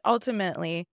episode, but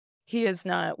ultimately, he is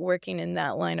not working in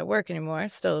that line of work anymore.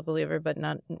 Still a believer, but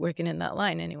not working in that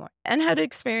line anymore. And had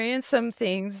experienced some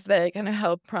things that kind of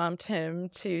helped prompt him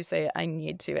to say, I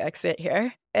need to exit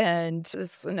here. And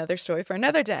this is another story for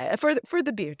another day, for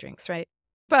the beer drinks, right?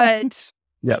 But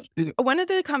one of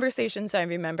the conversations I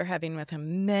remember having with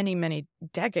him many, many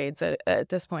decades at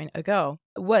this point ago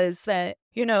was that,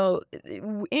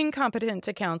 incompetent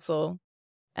to counsel.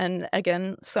 And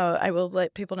again, so I will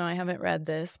let people know I haven't read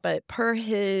this, but per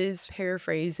his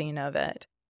paraphrasing of it,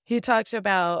 he talked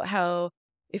about how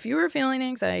if you were feeling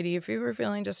anxiety, if you were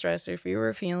feeling distressed, if you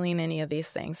were feeling any of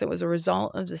these things, it was a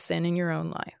result of the sin in your own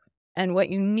life. And what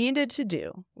you needed to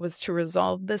do was to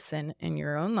resolve the sin in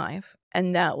your own life.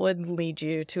 And that would lead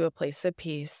you to a place of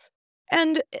peace.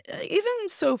 And even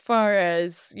so far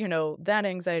as, that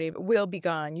anxiety will be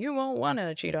gone. You won't want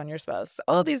to cheat on your spouse.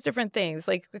 All these different things.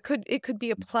 Like it could be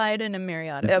applied in a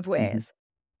myriad of ways.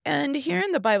 And here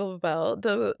in the Bible Belt,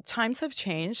 the times have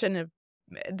changed and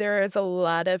there is a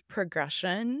lot of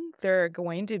progression. There are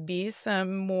going to be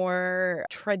some more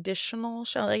traditional,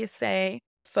 shall I say,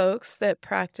 folks that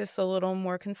practice a little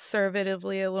more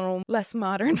conservatively, a little less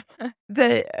modern,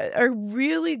 that are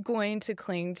really going to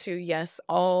cling to, yes,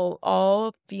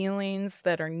 all feelings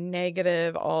that are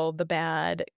negative, all the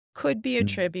bad could be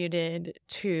attributed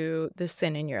to the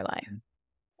sin in your life.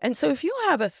 And so if you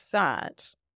have a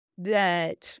thought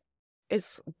that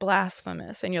is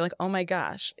blasphemous and you're like, oh my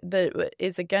gosh, that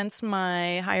is against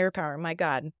my higher power, my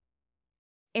God,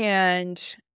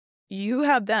 and you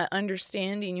have that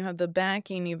understanding, you have the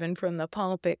backing even from the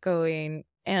pulpit going,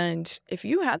 and if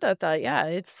you had that thought, yeah,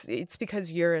 it's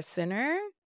because you're a sinner.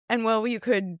 And well, you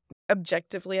could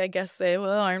objectively, I guess, say,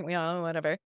 well, aren't we all,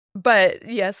 whatever. But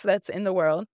yes, that's in the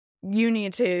world. You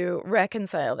need to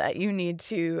reconcile that. You need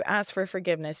to ask for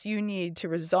forgiveness. You need to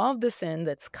resolve the sin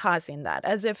that's causing that,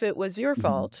 as if it was your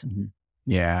fault.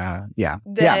 Yeah.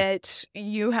 That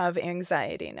you have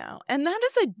anxiety now. And that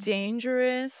is a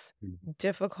dangerous,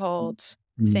 difficult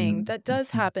thing that does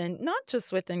happen, not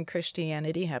just within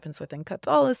Christianity, happens within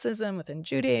Catholicism, within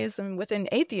Judaism, within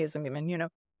atheism even,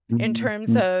 in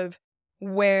terms of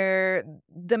where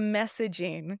the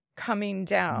messaging coming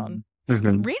down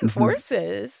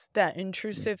reinforces that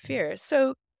intrusive fear.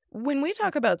 So when we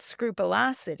talk about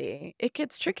scrupulosity, it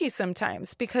gets tricky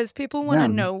sometimes because people want to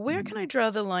know, where can I draw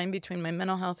the line between my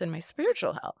mental health and my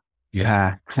spiritual health?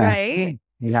 Yeah. Right?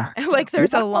 Yeah. Like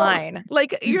there's a line.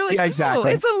 Like you're like,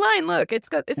 exactly. Oh, it's a line. Look,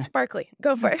 it's sparkly.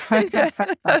 Go for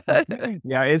it.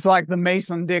 Yeah, it's like the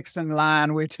Mason-Dixon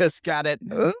line. We just got it.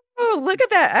 Ooh, look at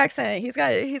that accent. He's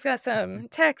got some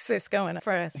Texas going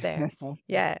for us there.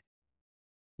 Yeah.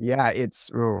 Yeah,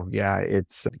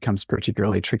 it becomes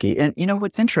particularly tricky. And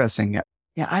what's interesting?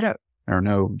 Yeah, I don't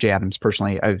know Jay Adams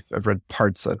personally. I've read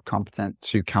parts of Competent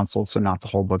to Counsel, so not the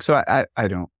whole book. So I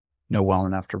don't know well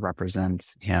enough to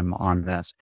represent him on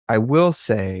this. I will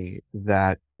say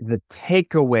that the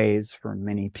takeaways for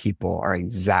many people are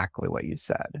exactly what you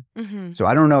said. So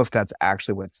I don't know if that's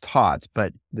actually what's taught,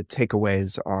 but the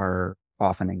takeaways are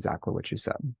often exactly what you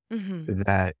said.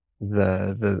 That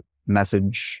the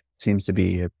message seems to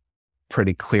be a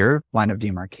pretty clear line of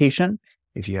demarcation.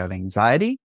 If you have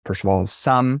anxiety, first of all,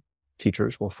 some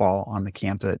teachers will fall on the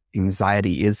camp that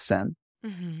anxiety is sin.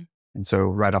 And so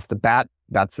right off the bat,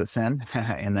 that's a sin.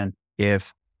 And then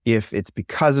if it's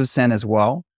because of sin as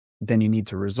well, then you need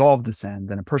to resolve the sin.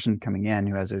 Then a person coming in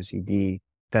who has OCD,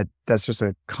 that's just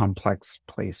a complex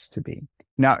place to be.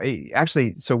 Now,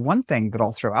 actually, so one thing that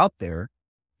I'll throw out there,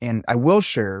 and I will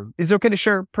share, is it okay to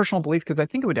share personal belief? Because I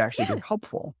think it would actually be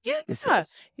helpful. Yeah,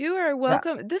 you are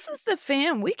welcome. Yeah. This is the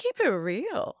fam. We keep it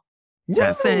real.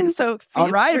 Yes. So all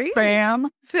right, free. fam.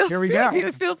 Here we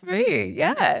go. Feel free.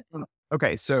 Yeah.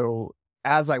 Okay. So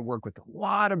as I work with a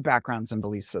lot of backgrounds and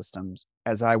belief systems,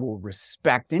 as I will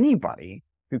respect anybody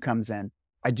who comes in,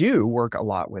 I do work a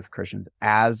lot with Christians.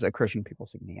 As a Christian, people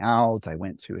seek me out. I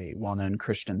went to a well-known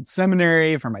Christian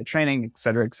seminary for my training, et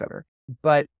cetera, et cetera.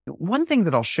 But one thing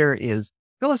that I'll share is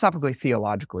philosophically,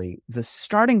 theologically, the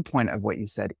starting point of what you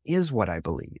said is what I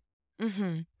believe.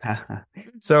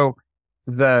 So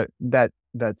that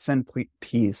sin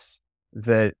piece,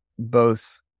 that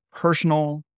both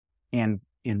personal and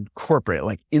in corporate,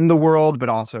 like in the world, but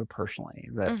also personally,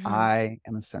 that I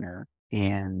am a sinner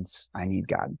and I need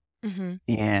God.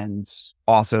 And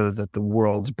also that the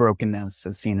world's brokenness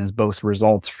is seen as both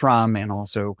results from and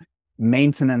also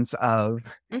maintenance of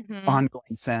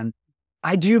ongoing sin.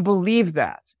 I do believe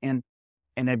that. And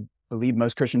I believe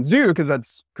most Christians do, because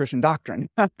that's Christian doctrine.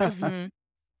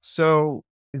 So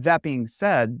that being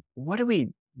said, what do we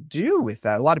do with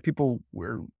that? A lot of people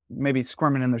were maybe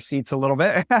squirming in their seats a little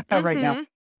bit right now.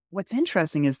 What's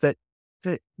interesting is that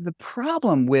the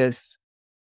problem with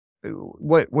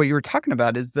what you were talking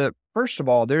about is that, first of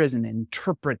all, there is an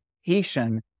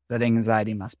interpretation that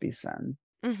anxiety must be sin.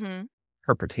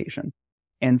 Interpretation.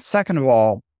 And second of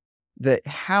all, that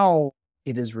how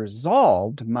it is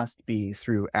resolved must be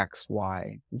through X,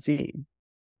 Y, Z.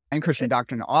 And Christian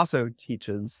doctrine also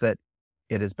teaches that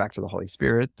it is back to the Holy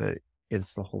Spirit, that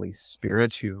it's the Holy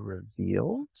Spirit who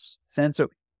reveals sin. So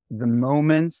the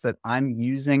moments that I'm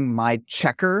using my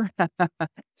checker,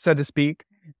 so to speak,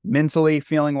 mentally,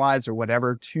 feeling wise, or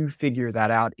whatever to figure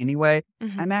that out anyway.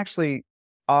 I'm actually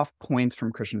off points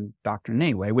from Christian doctrine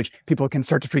anyway, which people can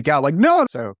start to freak out like, no.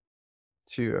 So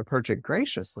to approach it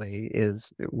graciously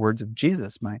is words of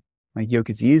Jesus. My yoke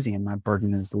is easy and my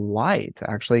burden is light.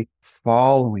 Actually,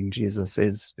 following Jesus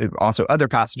is also other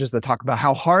passages that talk about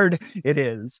how hard it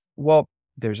is. Well,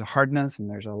 there's a hardness and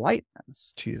there's a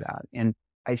lightness to that. And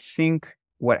I think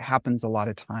what happens a lot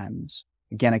of times,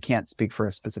 again, I can't speak for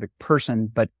a specific person,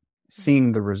 but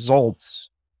seeing the results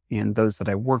in those that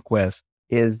I work with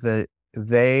is that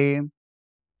they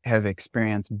have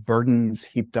experienced burdens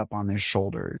heaped up on their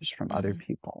shoulders from other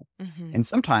people. And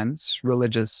sometimes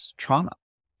religious trauma.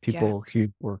 People who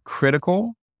were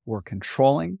critical, were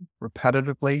controlling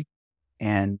repetitively.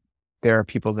 And there are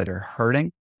people that are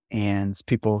hurting and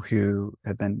people who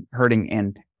have been hurting.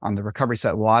 And on the recovery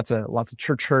side, lots of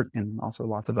church hurt and also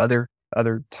lots of other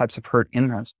types of hurt in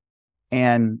this.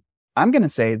 And I'm going to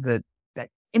say that that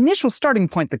initial starting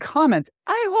point, the comment,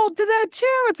 I hold to that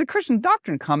too. It's a Christian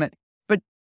doctrine comment. But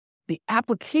the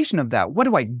application of that, what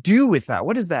do I do with that?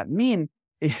 What does that mean?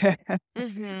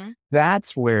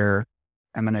 That's where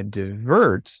I'm going to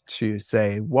divert to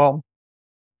say, well,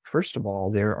 first of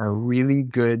all, there are really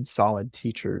good, solid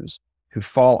teachers who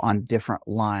fall on different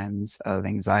lines of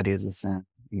anxiety is a sin,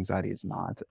 anxiety is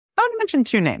not. I would mention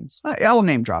two names. I'll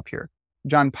name drop here.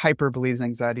 John Piper believes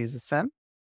anxiety is a sin.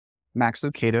 Max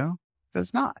Lucado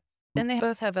does not. And they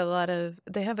both have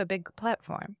they have a big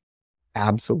platform.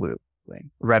 Absolutely.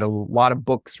 Read a lot of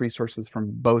books, resources from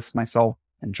both myself,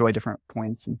 enjoy different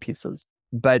points and pieces.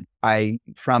 But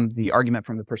from the argument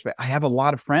from the perspective, I have a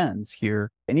lot of friends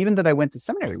here, and even that I went to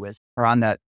seminary with are on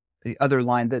the other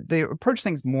line that they approach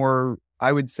things more,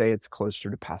 I would say it's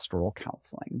closer to pastoral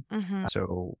counseling.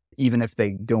 So even if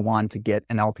they go on to get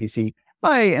an LPC,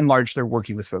 by and large, they're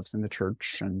working with folks in the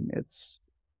church and it's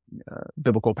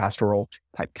biblical pastoral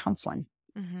type counseling.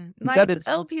 Like that is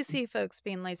LPC folks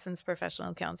being licensed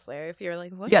professional counselor. If you're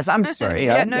like, what? Yes, I'm sorry.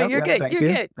 You're good. You're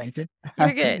good. Thank you.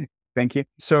 You're good. Thank you.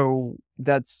 So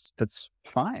that's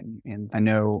fine. And I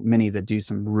know many that do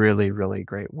some really, really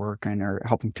great work and are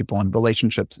helping people in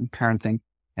relationships and parenting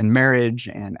and marriage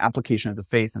and application of the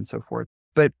faith and so forth.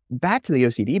 But back to the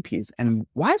OCD piece and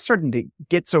why I'm starting to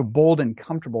get so bold and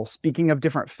comfortable speaking of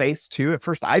different faiths too. At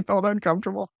first I felt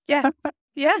uncomfortable. Yeah.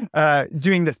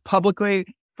 Doing this publicly,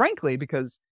 frankly,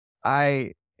 because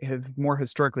I have more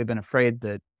historically been afraid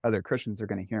that other Christians are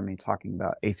going to hear me talking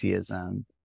about atheism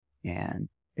and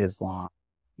Islam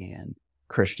and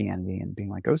Christianity and being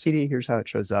like, OCD, here's how it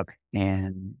shows up.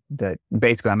 And that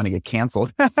basically I'm going to get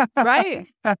canceled. Right.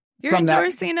 You're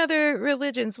endorsing other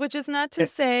religions, which is not to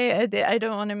say, I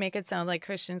don't want to make it sound like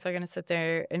Christians are going to sit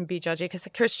there and be judgy, because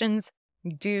Christians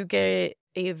do get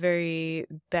a very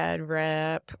bad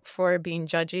rap for being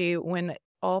judgy when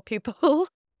all people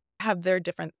have their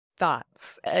different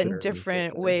thoughts and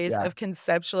different ways of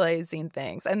conceptualizing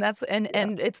things. And that's and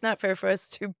it's not fair for us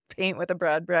to paint with a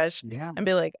broad brush and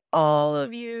be like, all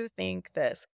of you think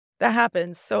this. That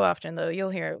happens so often though.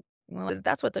 You'll hear, well,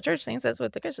 that's what the church thinks, that's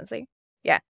what the Christians think.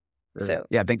 Yeah. So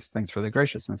thanks for the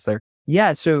graciousness there.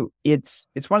 Yeah, so it's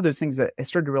one of those things that I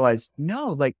started to realize, no,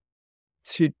 like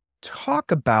to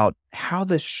talk about how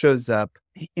this shows up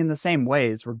in the same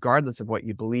ways, regardless of what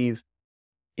you believe,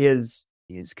 is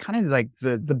kind of like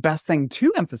the best thing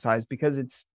to emphasize, because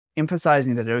it's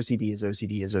emphasizing that OCD is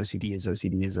OCD is OCD is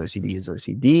OCD is OCD is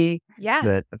OCD. Yeah.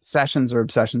 That obsessions are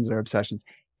obsessions are obsessions.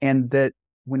 And that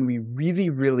when we really,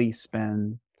 really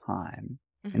spend time,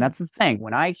 and that's the thing,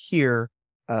 when I hear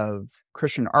of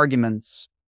Christian arguments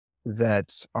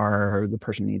that are the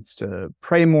person needs to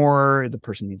pray more, the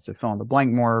person needs to fill in the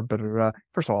blank more,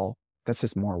 first of all, that's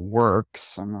just more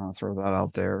works. I'm going to throw that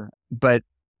out there. But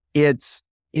it's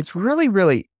really,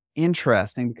 really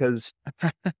interesting because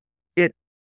it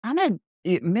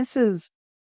misses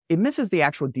the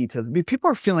actual details. I mean, people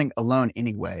are feeling alone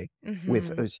anyway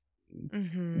with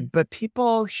OCD. But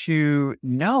people who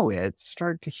know it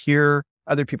start to hear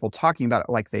other people talking about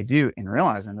it like they do and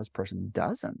realizing this person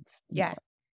doesn't. Yeah.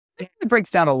 It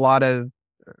breaks down a lot of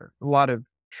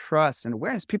trust and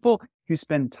awareness. People who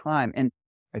spend time, and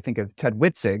I think of Ted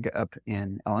Witzig up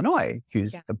in Illinois,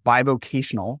 who's a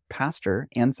bivocational pastor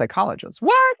and psychologist.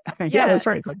 What? Yeah, that's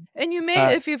right. And you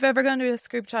may, if you've ever gone to a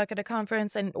Scrupe talk at a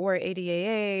conference or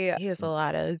ADAA, he has a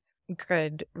lot of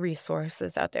good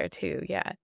resources out there too.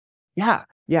 Yeah.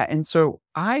 Yeah. And so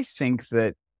I think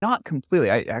that not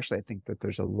completely. I think that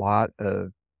there's a lot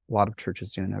of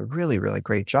churches doing a really, really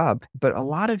great job, but a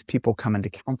lot of people come into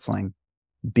counseling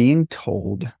being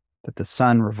told that the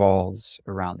sun revolves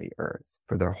around the earth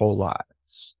for their whole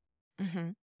lives.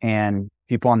 And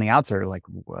people on the outside are like,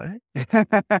 what?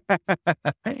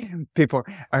 People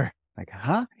are like,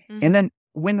 huh? And then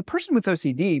when the person with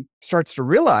OCD starts to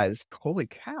realize, holy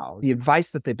cow, the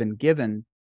advice that they've been given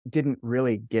didn't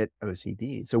really get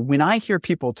OCD. So when I hear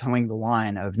people towing the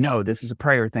line of, no, this is a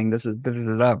prayer thing, this is da da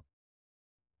da da,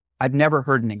 I've never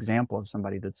heard an example of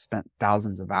somebody that spent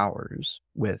thousands of hours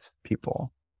with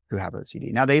people who have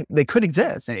OCD. Now they could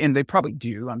exist, and they probably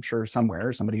do, I'm sure,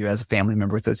 somewhere, somebody who has a family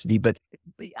member with OCD, but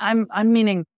I'm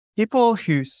meaning people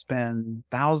who spend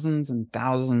thousands and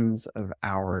thousands of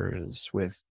hours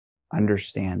with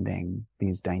understanding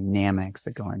these dynamics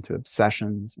that go into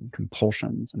obsessions and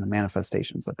compulsions and the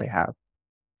manifestations that they have.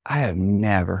 I have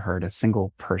never heard a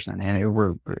single person, and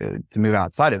we're to move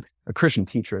outside of a Christian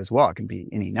teacher as well, it can be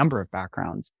any number of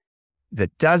backgrounds,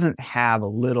 that doesn't have a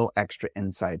little extra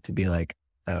insight to be like,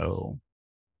 oh,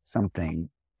 something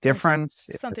different.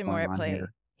 Something more at play.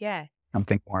 Here. Yeah.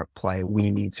 Something more at play.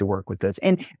 We need to work with this.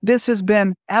 And this has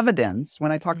been evidence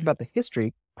when I talked about the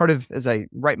history. Part of, as I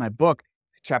write my book,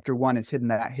 chapter 1 is Hidden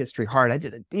That History Hard. I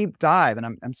did a deep dive,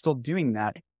 and I'm still doing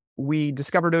that. We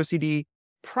discovered OCD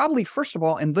probably, first of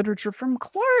all, in literature from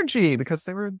clergy, because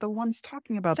they were the ones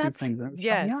talking about these things.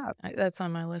 That's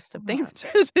on my list of things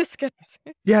to discuss.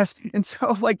 Yes. And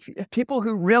so, like, people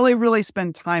who really, really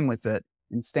spend time with it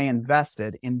and stay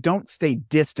invested and don't stay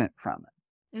distant from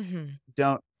it.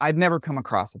 I've never come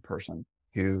across a person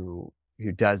who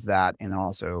does that and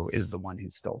also is the one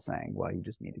who's still saying, well, you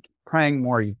just need to keep praying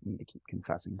more, you need to keep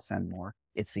confessing sin more.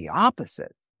 It's the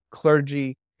opposite.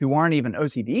 Clergy who aren't even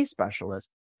OCD specialists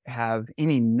have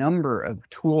any number of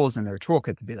tools in their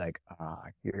toolkit to be like,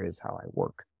 here is how I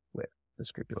work with the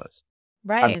scrupulous.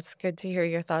 Right. It's good to hear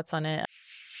your thoughts on it.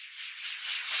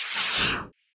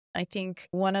 I think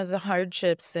one of the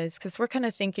hardships is, because we're kind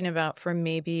of thinking about for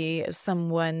maybe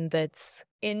someone that's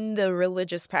in the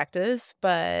religious practice,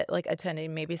 but like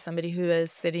attending, maybe somebody who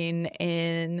is sitting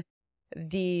in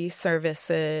the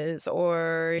services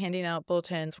or handing out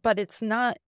bulletins, but it's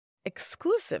not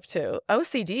exclusive to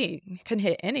OCD, can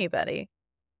hit anybody.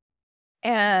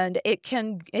 And it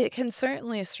can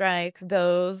certainly strike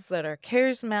those that are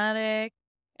charismatic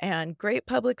and great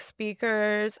public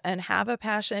speakers and have a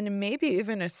passion and maybe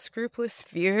even a scrupulous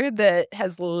fear that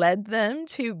has led them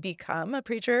to become a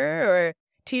preacher or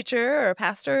teacher or a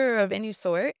pastor of any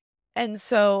sort. And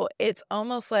so it's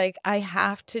almost like I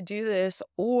have to do this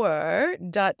or ...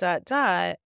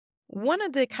 One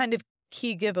of the kind of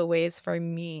key giveaways for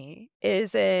me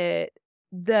is I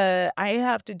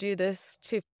have to do this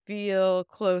to feel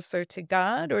closer to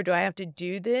God, or do I have to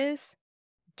do this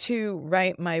to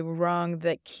right my wrong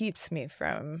that keeps me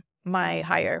from my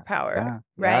higher power,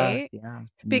 right? Yeah.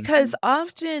 Because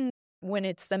often when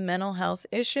it's the mental health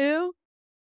issue,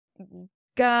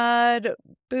 God,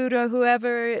 Buddha,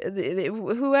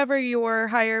 whoever your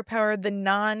higher power, the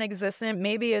non-existent,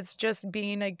 maybe it's just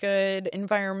being a good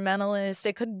environmentalist.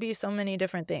 It could be so many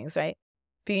different things, right?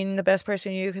 Being the best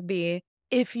person you could be.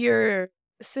 If you're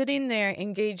sitting there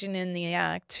engaging in the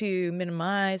act to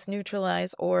minimize,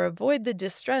 neutralize, or avoid the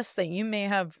distress that you may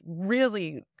have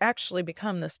really actually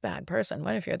become this bad person.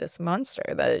 What if you're this monster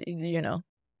that,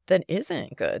 that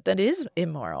isn't good, that is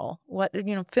immoral?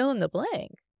 Fill in the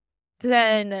blank.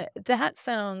 Then that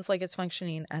sounds like it's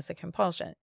functioning as a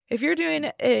compulsion. If you're doing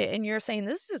it and you're saying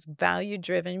this is value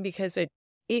driven because it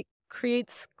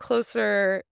creates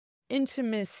closer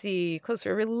intimacy,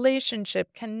 closer relationship,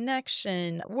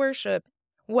 connection, worship,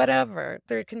 whatever.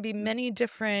 There can be many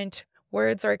different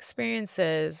words or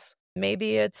experiences.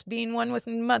 Maybe it's being one with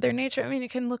Mother Nature. I mean,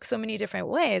 it can look so many different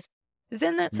ways.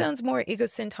 Then that sounds more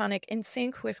egocentric, in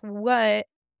sync with what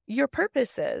your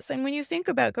purpose is. And when you think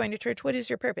about going to church, what is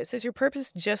your purpose? Is your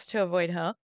purpose just to avoid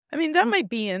hell? I mean, that might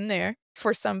be in there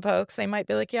for some folks. They might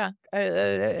be like,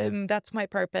 that's my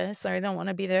purpose. Or I don't want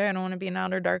to be there. I don't want to be in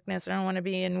outer darkness. I don't want to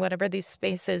be in whatever these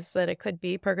spaces that it could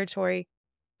be, purgatory.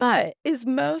 But is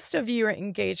most of your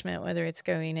engagement, whether it's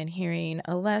going and hearing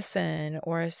a lesson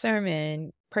or a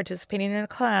sermon, participating in a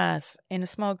class, in a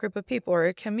small group of people or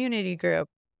a community group,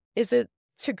 is it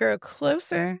to grow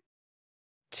closer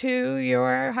to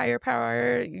your higher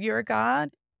power, your God?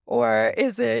 Or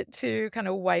is it to kind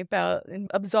of wipe out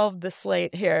and absolve the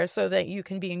slate here so that you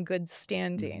can be in good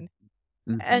standing?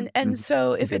 And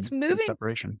so if it's moving,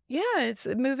 separation. It's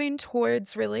moving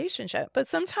towards relationship. But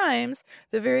sometimes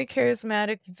the very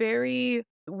charismatic, very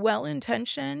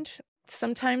well-intentioned,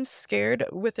 sometimes scared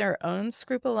with their own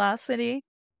scrupulosity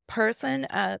person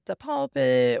at the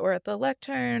pulpit or at the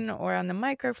lectern or on the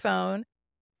microphone,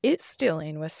 it's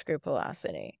dealing with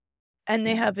scrupulosity. And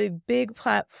they have a big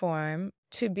platform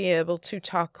to be able to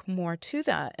talk more to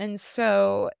that. And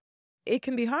so it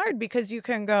can be hard because you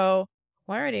can go,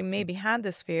 well, I already maybe had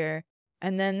this fear,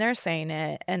 and then they're saying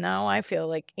it, and now I feel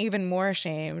like even more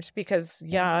ashamed because,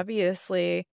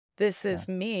 obviously this is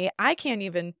me. I can't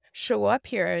even show up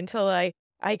here until I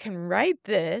can write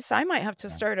this. I might have to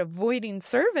start avoiding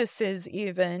services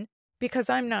even because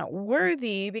I'm not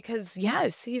worthy because,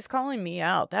 yes, he's calling me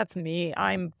out. That's me.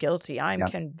 I'm guilty. I'm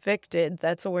convicted.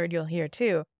 That's a word you'll hear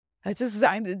too. I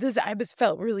just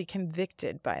felt really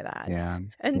convicted by that.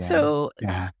 And so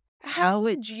how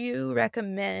would you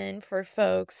recommend for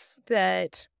folks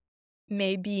that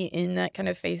may be in that kind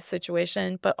of face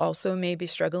situation, but also may be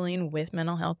struggling with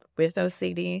mental health, with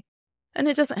OCD? And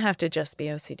it doesn't have to just be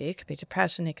OCD. It could be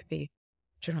depression. It could be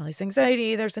generalized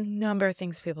anxiety. There's a number of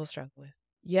things people struggle with.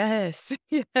 Yes,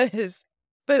 yes.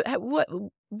 But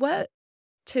what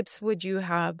tips would you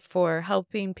have for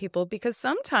helping people? Because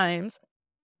sometimes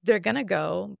they're going to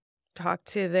go talk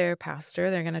to their pastor.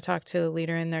 They're going to talk to a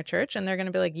leader in their church, and they're going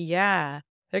to be like,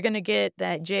 they're going to get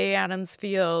that Jay Adams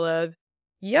feel of,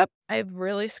 yep, I've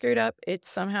really screwed up. It's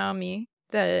somehow me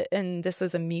and this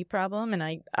is a me problem.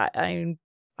 And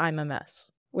I'm a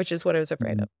mess, which is what I was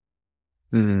afraid of.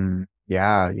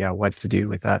 Yeah. What to do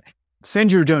with that?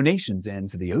 Send your donations in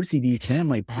to the OCD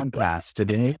Family Podcast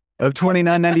today of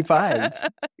 $29.95.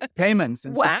 Payments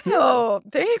and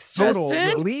thanks, total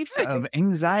Justin. relief of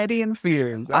anxiety and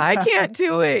fears. I can't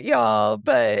do it, y'all,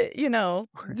 but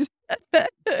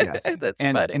Yes.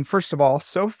 And first of all,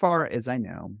 so far as I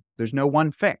know, there's no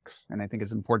one fix. And I think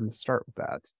it's important to start with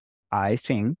that. I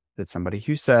think that somebody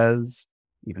who says,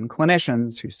 even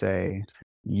clinicians who say,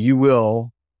 you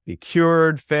will be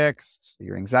cured, fixed,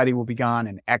 your anxiety will be gone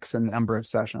in X number of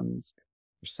sessions,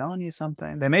 they're selling you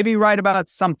something. They may be right about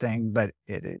something, but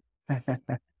it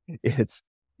is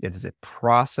a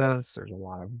process. There's a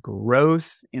lot of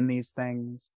growth in these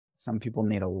things. Some people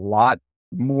need a lot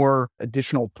more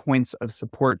additional points of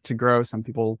support to grow. Some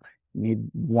people need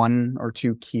one or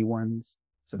two key ones.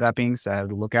 So that being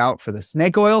said, look out for the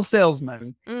snake oil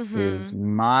salesman who's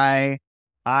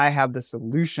I have the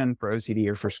solution for OCD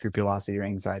or for scrupulosity or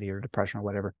anxiety or depression or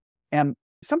whatever. And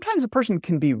sometimes a person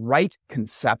can be right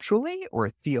conceptually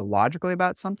or theologically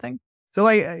about something. So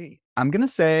I'm going to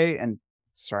say, and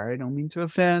sorry, I don't mean to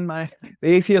offend the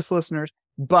atheist listeners,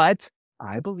 but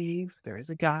I believe there is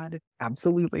a God.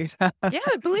 Absolutely. Yeah,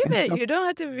 believe it. You don't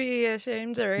have to be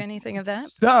ashamed or anything of that.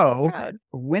 So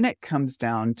when it comes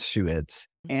down to it,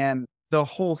 and the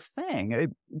whole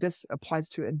thing, this applies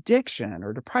to addiction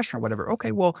or depression or whatever.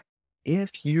 Okay, well,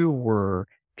 if you were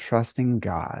trusting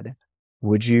God,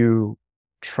 would you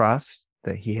trust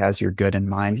that he has your good in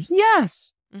mind?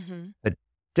 Yes. But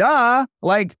duh,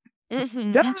 duh.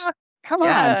 Come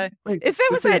on. If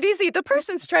it was that easy, the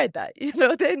person's tried that.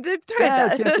 They've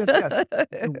tried that.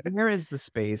 Yes. Where is the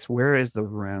space? Where is the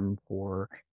room for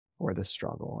the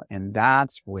struggle? And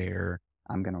that's where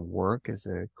I'm going to work as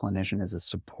a clinician, as a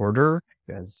supporter,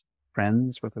 as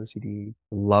friends with OCD,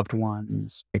 loved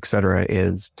ones, etc.,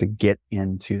 is to get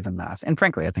into the mess. And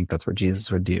frankly, I think that's what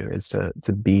Jesus would do, is to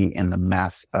be in the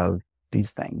mess of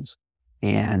these things.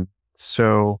 And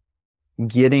so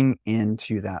getting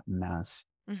into that mess,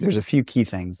 there's a few key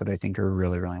things that I think are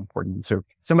really, really important. So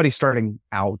somebody starting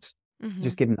out,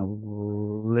 just getting a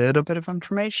little bit of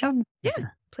information. Yeah,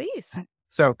 please.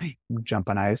 So jump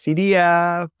on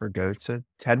IOCDF or go to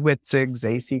Ted Witzig's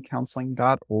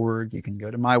accounseling.org. You can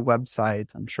go to my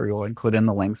website. I'm sure you'll include in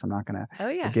the links. I'm not going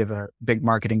to give a big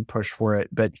marketing push for it,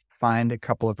 but find a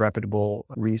couple of reputable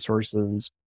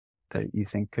resources that you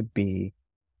think could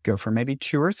go for maybe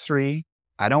 2 or 3.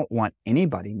 I don't want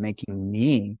anybody making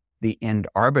me the end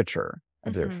arbiter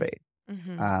of their faith.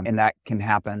 And that can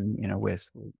happen, with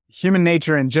human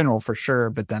nature in general for sure,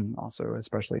 but then also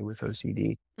especially with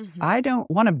OCD. I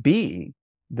don't want to be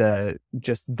the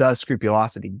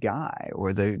scrupulosity guy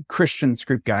or the Christian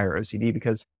Scrupe guy or OCD,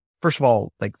 because first of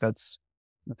all, that's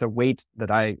a weight that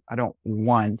I don't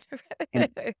want. And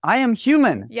I am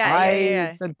human.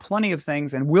 I said plenty of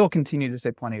things and will continue to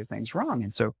say plenty of things wrong.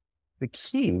 And so the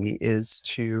key is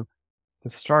to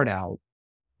start out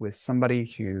with somebody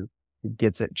who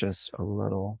gets it just a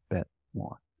little bit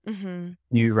more.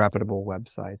 New reputable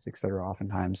websites, etc.,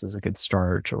 oftentimes is a good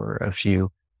start, or a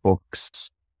few books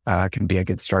can be a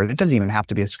good start. It doesn't even have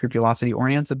to be a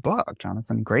scrupulosity-oriented book.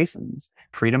 Jonathan Grayson's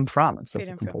Freedom From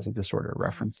Obsessive Compulsive Disorder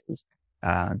references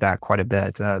that quite a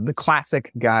bit. The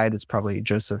classic guide is probably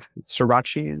Joseph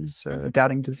Sirachi's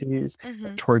Doubting Disease,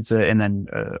 towards it, and then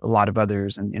a lot of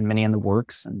others, and many in the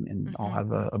works, and I'll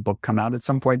have a book come out at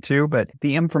some point too. But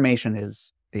the information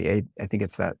is, I think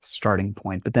it's that starting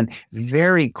point. But then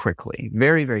very quickly,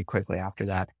 very, very quickly after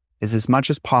that is, as much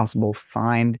as possible,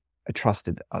 find a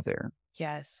trusted other.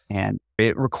 Yes. And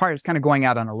it requires kind of going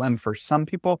out on a limb for some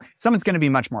people. Someone's going to be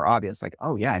much more obvious, like,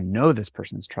 oh, yeah, I know this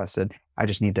person is trusted. I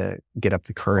just need to get up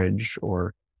the courage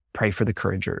or pray for the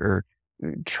courage or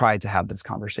try to have this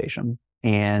conversation.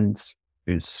 And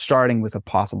starting with a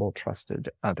possible trusted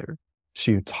other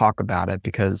to talk about it,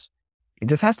 because it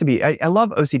just has to be. I love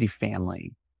OCD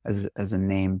family as a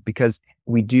name because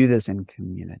we do this in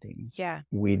community. Yeah.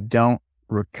 We don't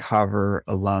recover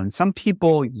alone. Some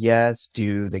people, yes,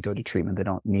 do. They go to treatment. They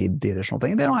don't need the additional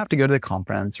thing. They don't have to go to the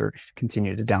conference or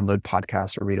continue to download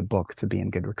podcasts or read a book to be in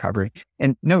good recovery.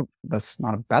 And no, that's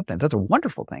not a bad thing. That's a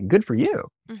wonderful thing. Good for you.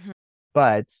 Mm-hmm.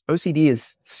 But OCD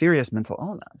is serious mental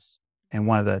illness and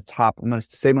one of the top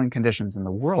most disabling conditions in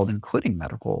the world, including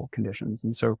medical conditions.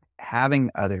 And so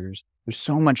having others, there's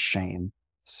so much shame,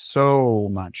 so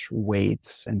much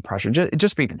weight and pressure,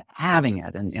 just for even having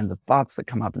it and the thoughts that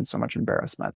come up and so much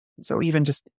embarrassment. So even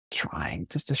just trying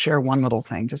just to share one little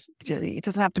thing, it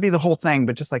doesn't have to be the whole thing,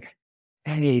 but just like,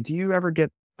 hey, do you ever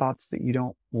get thoughts that you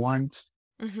don't want?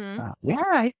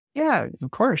 Mm-hmm. Yeah,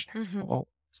 of course. Mm-hmm. Well,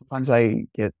 sometimes I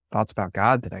get thoughts about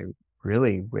God that I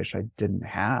really wish I didn't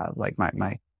have, like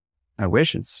my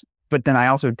wishes. But then I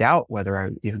also doubt whether I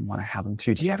even want to have them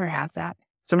too. Do you ever have that?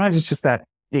 Sometimes it's just that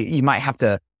you might have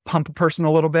to pump a person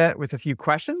a little bit with a few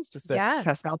questions just to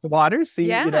test out the waters.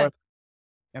 See, if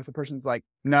the person's like,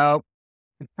 no,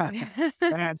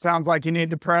 it sounds like you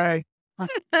need to pray.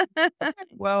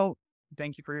 Well,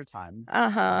 thank you for your time.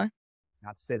 Uh-huh.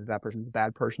 Not to say that person's a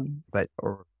bad person, but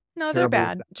no, they're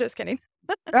bad. Just kidding.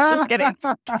 Just kidding.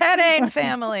 Kidding,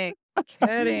 family.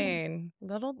 Kidding.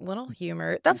 Little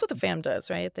humor. That's what the fam does,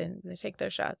 right? They take their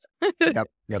shots.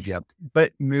 Yep.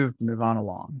 But move on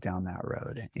along down that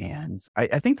road. And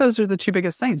I think those are the two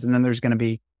biggest things. And then there's going to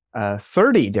be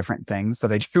 30 different things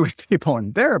that I do with people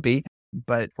in therapy.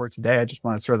 But for today, I just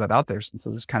want to throw that out there since it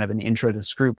was kind of an intro to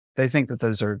Scrupe. They think that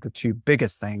those are the two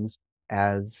biggest things,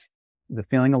 as the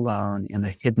feeling alone and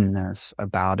the hiddenness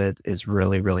about it is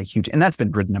really, really huge. And that's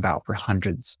been written about for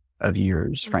hundreds of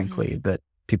years, frankly, that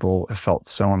people have felt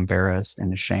so embarrassed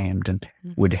and ashamed and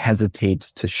would hesitate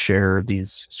to share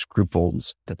these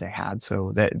scruples that they had.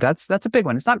 So that's a big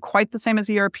one. It's not quite the same as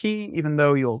ERP, even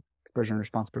though exposure and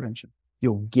response prevention,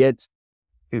 you'll get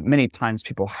many times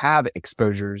people have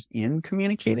exposures in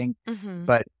communicating,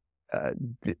 but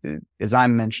as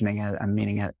I'm mentioning it, I'm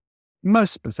meaning it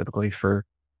most specifically for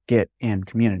get in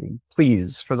community.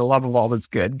 Please, for the love of all that's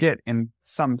good, get in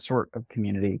some sort of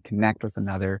community, connect with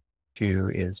another who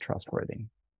is trustworthy.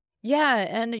 Yeah.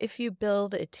 And if you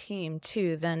build a team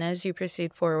too, then as you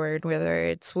proceed forward, whether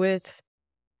it's with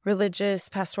religious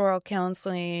pastoral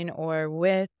counseling or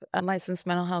with a licensed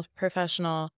mental health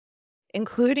professional,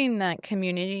 including that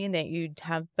community that you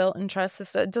have built and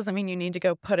trust, it doesn't mean you need to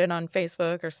go put it on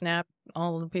Facebook or Snap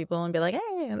all the people and be like,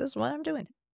 hey, this is what I'm doing.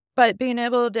 But being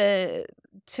able to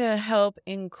help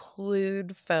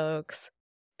include folks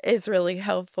is really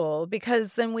helpful,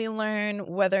 because then we learn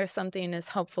whether something is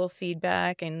helpful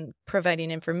feedback and providing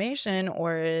information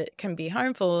or it can be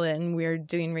harmful, and we're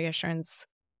doing reassurance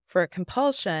for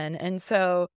compulsion. And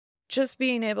so just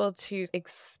being able to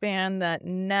expand that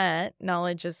net,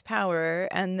 knowledge is power,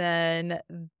 and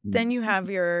then you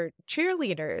have your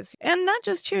cheerleaders, and not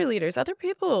just cheerleaders, other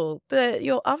people that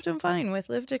you'll often find with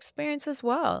lived experience as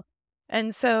well.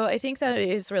 And so I think that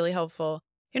is really helpful.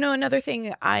 Another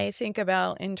thing I think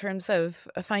about in terms of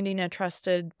finding a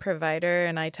trusted provider,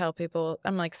 and I tell people,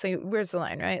 I'm like, so where's the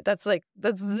line, right? They're like,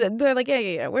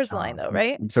 yeah. Where's the line though,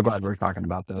 right? I'm so glad we're talking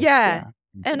about this. Yeah.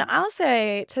 And I'll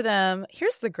say to them,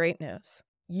 here's the great news.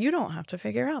 You don't have to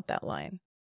figure out that line.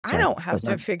 I don't have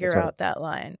to figure out that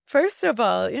line. First of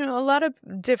all, a lot of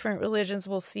different religions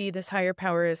will see this higher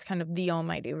power as kind of the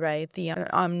almighty, right? The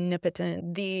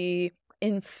omnipotent, the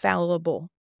infallible.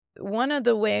 One of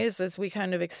the ways as we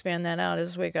kind of expand that out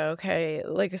is we go, okay,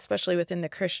 like especially within the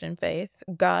Christian faith,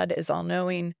 God is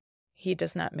all-knowing. He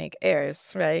does not make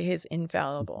errors, right? He's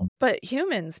infallible. But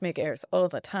humans make errors all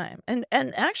the time. And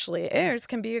actually, errors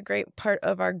can be a great part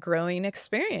of our growing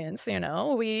experience.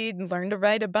 We learn to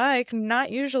ride a bike, not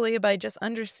usually by just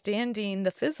understanding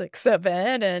the physics of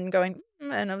it and going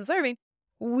and observing.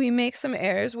 We make some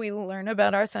errors. We learn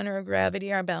about our center of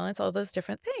gravity, our balance, all those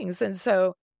different things. And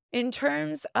so in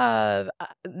terms of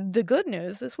the good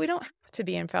news is we don't have to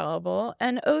be infallible.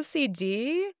 And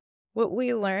OCD, what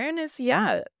we learn is,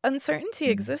 uncertainty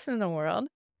exists in the world,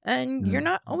 and you're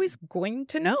not always going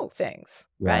to know things,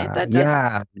 right? That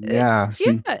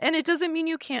doesn't, and it doesn't mean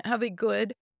you can't have a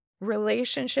good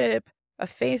relationship, a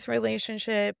faith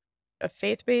relationship, a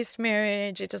faith-based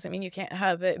marriage. It doesn't mean you can't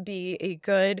have it be a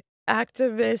good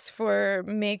activists for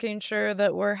making sure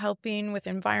that we're helping with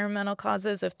environmental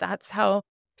causes, if that's how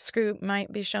Scrupe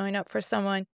might be showing up for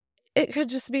someone. It could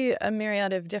just be a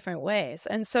myriad of different ways.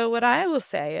 And so what I will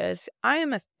say is I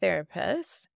am a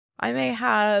therapist. I may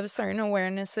have certain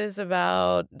awarenesses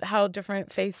about how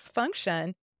different faiths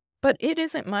function, but it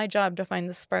isn't my job to find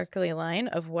the sparkly line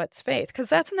of what's faith, because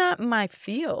that's not my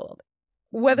field.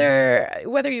 Whether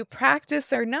you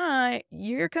practice or not,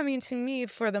 you're coming to me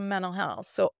for the mental health.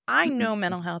 So I know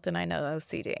mental health and I know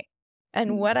OCD.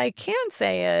 And what I can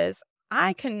say is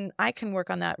I can work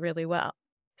on that really well.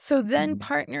 So then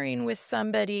partnering with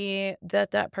somebody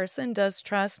that person does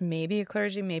trust, maybe a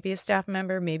clergy, maybe a staff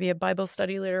member, maybe a Bible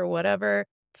study leader, whatever,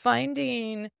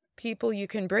 finding people you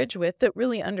can bridge with that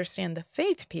really understand the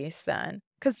faith piece then,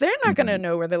 because they're not going to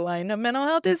know where the line of mental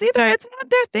health is either. It's not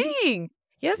their thing.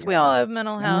 Yes, we all have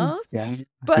mental health,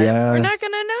 but we're not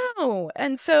going to know.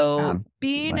 And so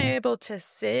being able to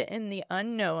sit in the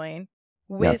unknowing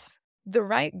with the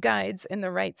right guides in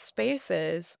the right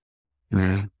spaces,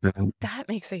 that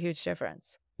makes a huge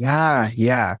difference.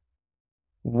 Yeah.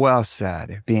 Well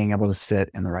said. Being able to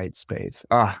sit in the right space.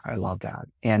 I love that.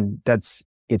 And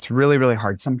it's really, really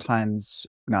hard. Sometimes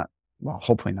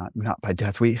hopefully not by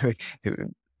death.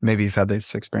 Maybe you've had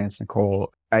this experience,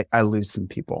 Nicole. I lose some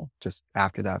people just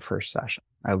after that first session.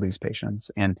 I lose patients,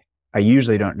 and I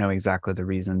usually don't know exactly the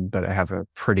reason, but I have a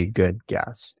pretty good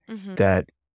guess that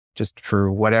just for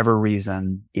whatever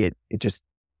reason, they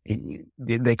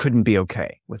couldn't be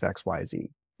okay with X, Y, Z.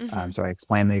 So I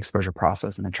explain the exposure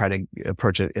process and I try to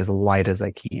approach it as light as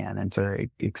I can and to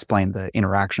explain the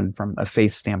interaction from a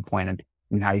faith standpoint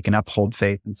and how you can uphold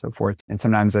faith and so forth. And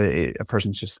sometimes a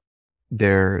person's just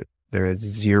there is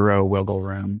zero wiggle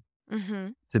room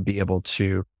to be able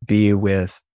to be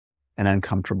with an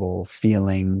uncomfortable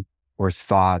feeling or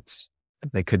thoughts.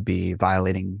 They could be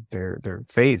violating their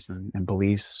faith and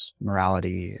beliefs,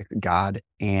 morality, God.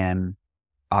 And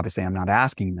obviously I'm not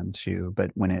asking them to,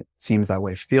 but when it seems that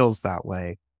way, feels that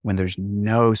way, when there's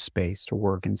no space to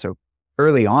work. And so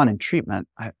early on in treatment,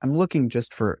 I'm looking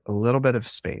just for a little bit of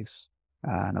space.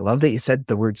 And I love that you said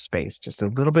the word space, just a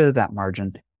little bit of that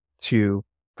margin to,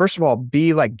 first of all,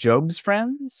 be like Job's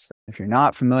friends. If you're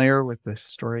not familiar with the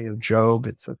story of Job,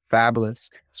 it's a fabulous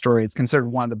story. It's considered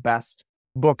one of the best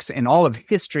books in all of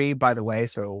history, by the way.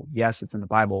 So yes, it's in the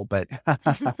Bible, but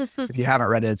if you haven't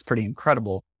read it, it's pretty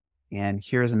incredible. And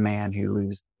here's a man who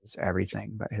loses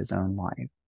everything but his own life.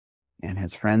 And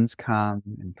his friends come,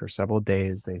 and for several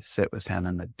days, they sit with him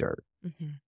in the dirt.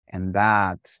 And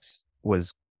that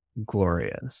was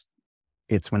glorious.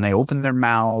 It's when they opened their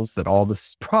mouths that all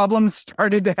the problems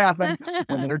started to happen.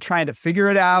 When they're trying to figure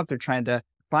it out, they're trying to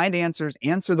find answers,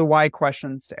 answer the why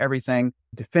questions to everything,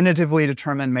 definitively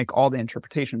determine, make all the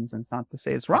interpretations. And it's not to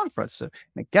say it's wrong for us to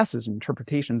make guesses and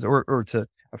interpretations or to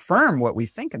affirm what we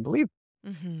think and believe.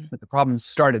 But the problem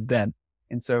started then.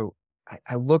 And so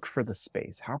I look for the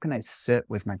space. How can I sit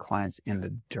with my clients in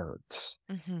the dirt?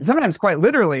 And sometimes quite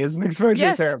literally as an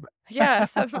exposure therapist. Yeah.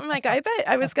 I'm like, I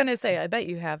bet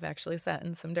you have actually sat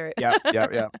in some dirt. Yeah.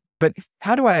 But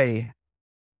how do I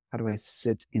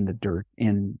sit in the dirt?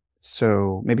 And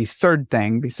so maybe third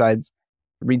thing, besides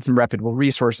read some reputable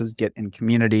resources, get in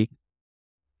community.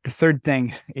 The third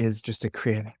thing is just to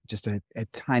create just a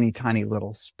tiny, tiny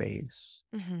little space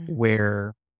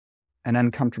where an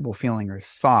uncomfortable feeling or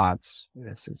thoughts,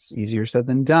 this is easier said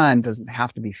than done, doesn't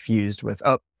have to be fused with,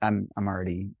 I'm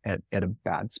already at a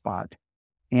bad spot.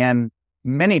 And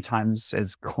many times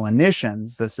as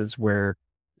clinicians, this is where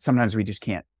sometimes we just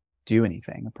can't do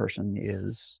anything. A person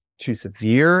is too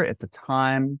severe at the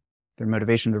time. Their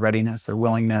motivation, their readiness, their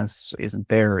willingness isn't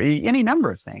there, any number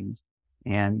of things.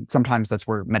 And sometimes that's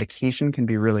where medication can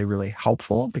be really, really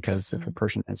helpful, because if a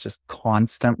person is just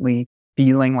constantly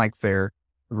feeling like they're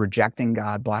rejecting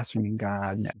God, blaspheming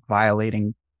God,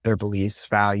 violating their beliefs,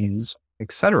 values,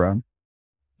 etc.,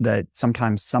 that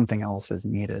sometimes something else is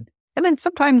needed. And then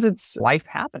sometimes it's life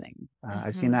happening.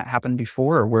 I've seen that happen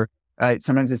before, where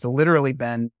sometimes it's literally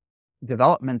been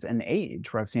development and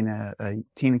age, where I've seen a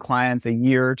teen client a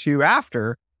year or two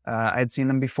after I'd seen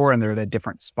them before, and they're at a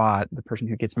different spot. The person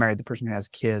who gets married, the person who has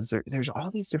kids, there's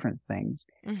all these different things.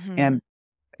 And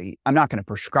I'm not going to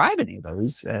prescribe any of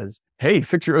those as, hey,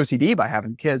 fix your OCD by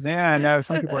having kids. Yeah, no,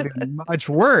 some people are doing much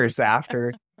worse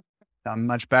after, some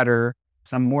much better,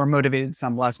 some more motivated,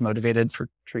 some less motivated for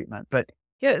treatment. But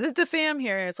yeah, the fam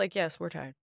here is like, yes, we're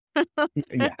tired.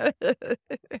 Yeah,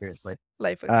 seriously.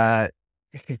 Life.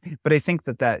 But I think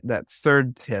that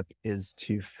third tip is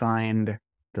to find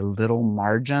the little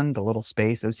margin, the little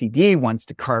space. OCD wants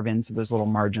to carve into those little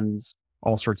margins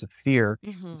all sorts of fear.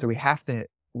 So we have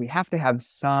to have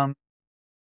some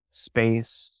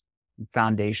space,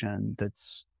 foundation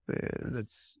that's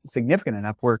significant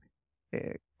enough where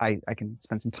I can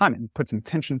spend some time and put some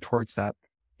attention towards that.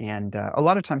 And a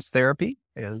lot of times therapy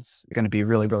is going to be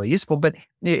really, really useful. But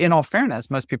in all fairness,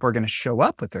 most people are going to show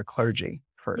up with their clergy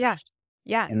first. Yeah.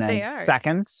 Yeah, And then they are.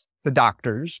 second, the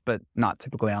doctors, but not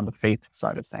typically on the faith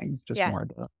side of things, just Yeah. more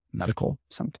the medical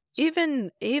sometimes.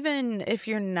 Even if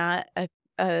you're not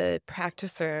a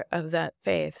practicer of that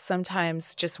faith,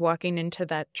 sometimes just walking into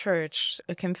that church,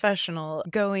 a confessional,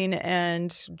 going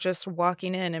and just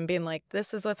walking in and being like,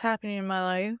 this is what's happening in my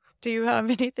life. Do you have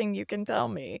anything you can tell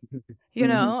me? You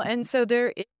know? And so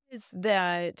there is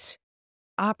that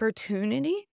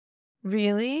opportunity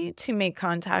really to make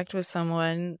contact with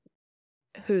someone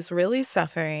who's really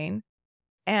suffering.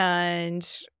 And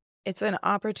it's an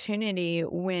opportunity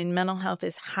when mental health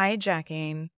is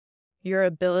hijacking your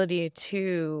ability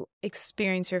to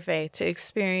experience your faith, to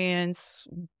experience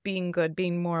being good,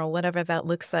 being moral, whatever that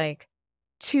looks like,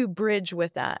 to bridge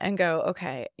with that and go,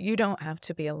 okay, you don't have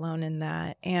to be alone in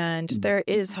that. And there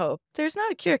is hope. There's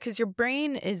not a cure because your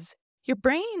brain is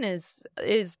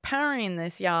powering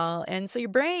this, y'all. And so your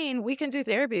brain, we can do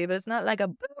therapy, but it's not like a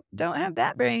boop, don't have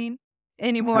that brain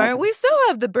anymore. We still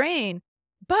have the brain.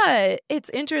 But it's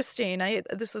interesting.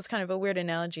 This is kind of a weird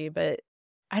analogy, but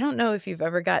I don't know if you've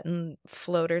ever gotten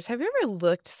floaters. Have you ever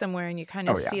looked somewhere and you kind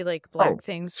of see like black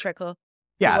things trickle?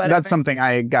 Yeah, that's something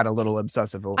I got a little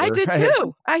obsessive over. I did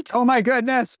too. Oh my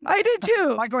goodness. I did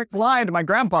too. I going blind. My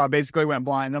grandpa basically went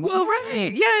blind. I'm like, well,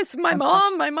 right. Yes. My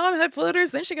mom had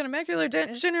floaters. Then she got a macular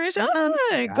degeneration.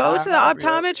 Go to the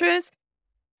optometrist.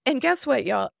 And guess what,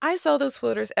 y'all? I saw those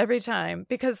floaters every time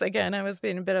because, again, I was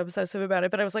being a bit obsessive about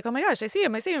it. But I was like, oh my gosh, I see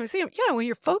him. Yeah, when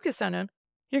you're focused on him,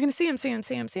 you're going to see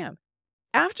him.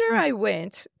 After I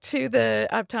went to the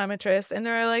optometrist and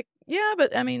they're like, yeah,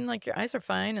 but I mean, like your eyes are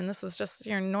fine and this is just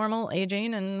your normal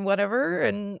aging and whatever.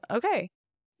 And okay,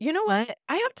 you know what?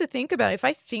 I have to think about it. If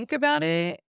I think about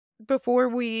it before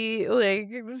we like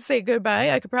say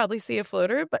goodbye, I could probably see a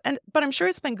floater, but I'm sure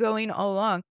it's been going all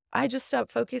along. I just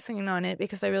stopped focusing on it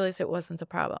because I realized it wasn't the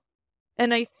problem.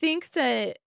 And I think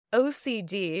that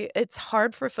OCD, it's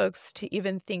hard for folks to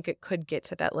even think it could get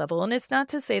to that level. And it's not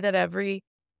to say that every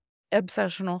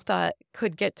obsessional thought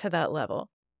could get to that level,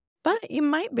 but you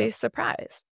might be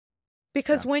surprised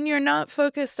because when you're not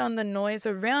focused on the noise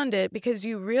around it, because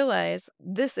you realize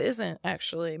this isn't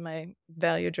actually my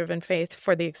value-driven faith,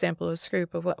 for the example of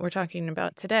Scrupe of what we're talking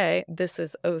about today, this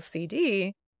is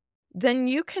OCD, then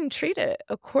you can treat it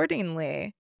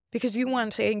accordingly because you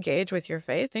want to engage with your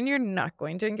faith and you're not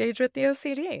going to engage with the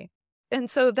OCD. And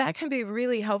so that can be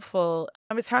really helpful.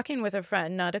 I was talking with a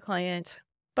friend, not a client,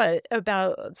 but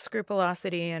about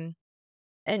scrupulosity and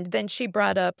then she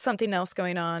brought up something else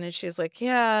going on and she was like,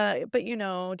 yeah, but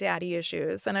daddy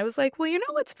issues. And I was like, well, you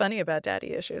know what's funny about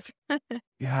daddy issues?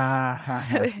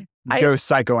 Go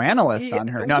psychoanalyst on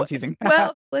her. No, I'm teasing.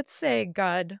 Well, let's say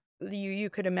God, you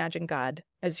could imagine God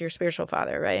as your spiritual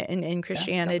father, right? And in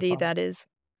Christianity, that is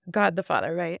God the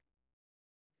Father, right?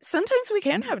 Sometimes we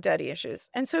can have daddy issues.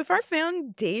 And so if our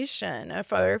foundation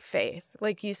of our faith,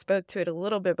 like you spoke to it a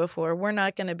little bit before, we're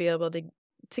not going to be able to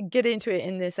get into it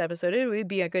in this episode. It would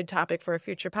be a good topic for a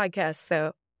future podcast,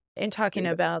 though, in talking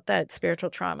about that spiritual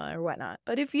trauma or whatnot.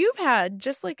 But if you've had,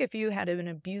 just like if you had an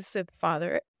abusive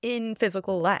father in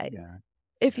physical life,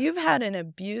 if you've had an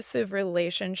abusive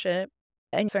relationship,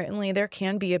 and certainly there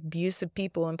can be abusive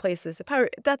people in places of power.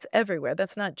 That's everywhere.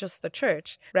 That's not just the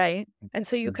church, right? And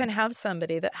so you can have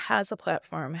somebody that has a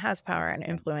platform, has power and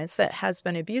influence that has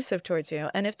been abusive towards you.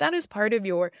 And if that is part of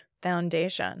your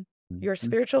foundation, your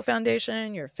spiritual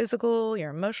foundation, your physical, your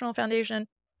emotional foundation,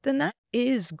 then that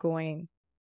is going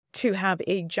to have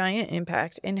a giant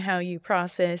impact in how you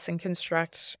process and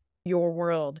construct your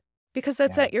world because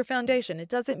that's at your foundation. It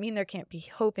doesn't mean there can't be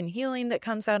hope and healing that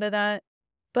comes out of that.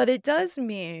 But it does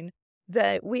mean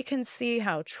that we can see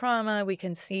how trauma, we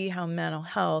can see how mental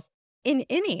health in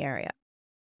any area,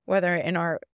 whether in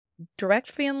our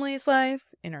direct family's life,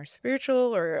 in our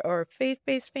spiritual or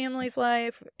faith-based family's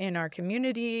life, in our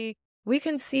community, we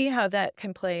can see how that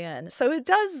can play in. So it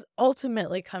does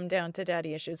ultimately come down to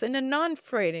daddy issues. In a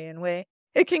non-Freudian way,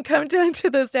 it can come down to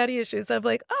those daddy issues of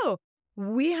like, oh,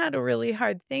 we had a really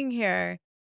hard thing here.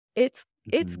 It's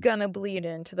gonna bleed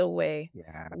into the way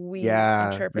we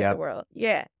interpret the world.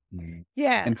 Yeah.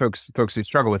 And folks who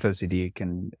struggle with OCD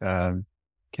can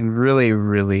really,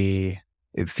 really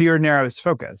fear narrows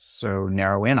focus. So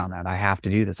narrow in on that. I have to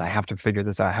do this. I have to figure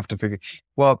this out.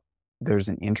 Well, there's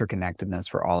an interconnectedness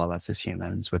for all of us as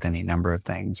humans with any number of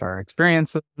things: our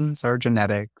experiences, our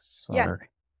genetics, our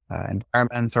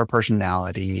environments, our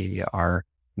personality, our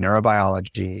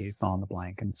neurobiology, fill in the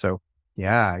blank. And so,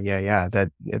 yeah,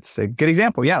 that it's a good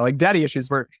example. Yeah, like daddy issues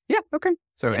where, okay.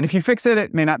 So, and if you fix it,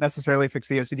 it may not necessarily fix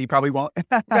the OCD, probably won't.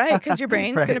 Right, because your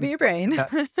brain's Right. going to be your brain.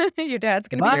 Yeah. Your dad's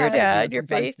going to be your But, dad. Your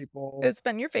sometimes faith people, has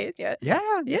been your faith. Yeah.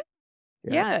 yeah.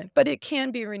 Yeah, but it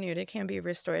can be renewed. It can be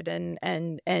restored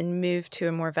and moved to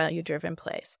a more value-driven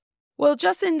place. Well,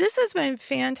 Justin, this has been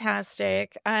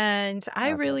fantastic, and I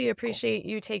really Cool. appreciate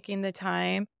you taking the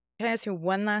time. Can I ask you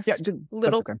one last Yeah,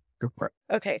 little? that's okay. Go for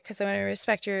it. Okay, because I want to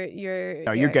respect your.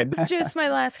 No, you're good. It's just my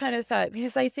last kind of thought,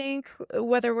 because I think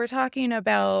whether we're talking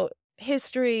about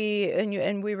history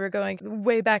and we were going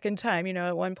way back in time,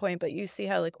 at one point, but you see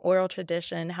how like oral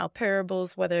tradition, how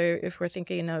parables, whether if we're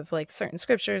thinking of like certain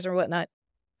scriptures or whatnot,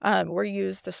 were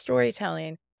used to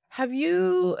storytelling. Have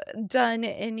you done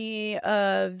any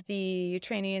of the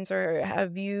trainings, or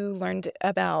have you learned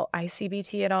about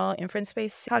ICBT at all,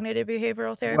 inference-based cognitive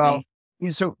behavioral therapy?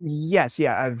 Well, so yes,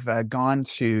 I've gone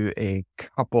to a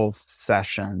couple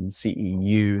sessions,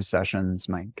 CEU sessions,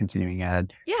 my continuing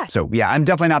ed. Yeah. So I'm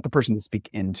definitely not the person to speak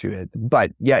into it,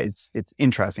 but it's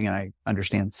interesting, and I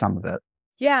understand some of it.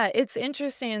 Yeah, it's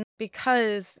interesting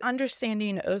because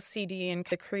understanding OCD and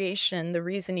the creation, the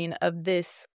reasoning of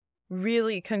this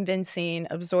really convincing,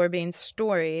 absorbing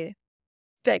story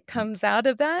that comes out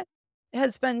of that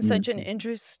has been such an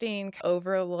interesting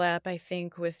overlap, I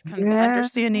think, with kind of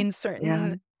understanding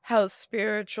certain how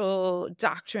spiritual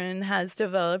doctrine has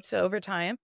developed over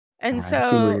time. And I see where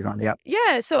so, you're going. Yep.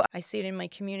 so I see it in my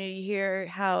community here,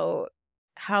 how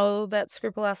that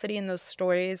scrupulosity and those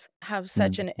stories have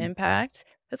such an impact.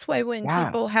 That's why when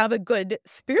people have a good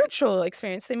spiritual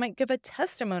experience, they might give a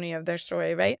testimony of their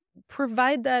story, right?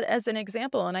 Provide that as an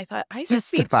example. And I thought,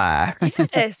 Testify.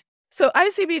 yes. So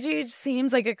ICBT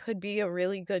seems like it could be a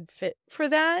really good fit for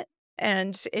that.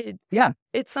 And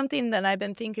it's something that I've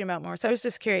been thinking about more. So I was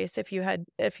just curious if you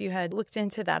had looked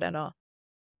into that at all.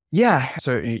 Yeah.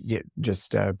 So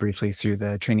just briefly through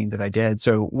the training that I did.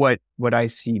 So what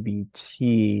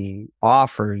ICBT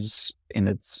offers in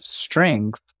its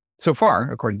strength so far,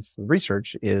 according to the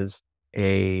research, is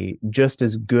a just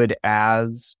as good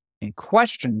as a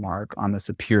question mark on the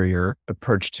superior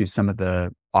approach to some of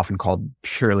the often called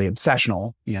purely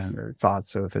obsessional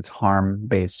thoughts. So if it's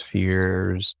harm-based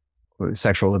fears,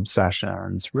 sexual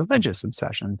obsessions, religious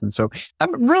obsessions. And so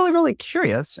I'm really, really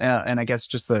curious. And I guess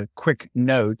just the quick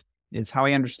note is how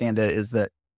I understand it is that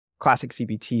classic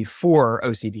CBT for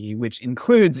OCD, which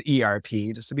includes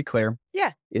ERP, just to be clear,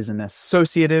 is an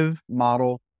associative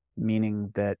model,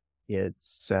 meaning that it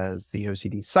says the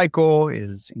OCD cycle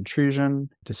is intrusion,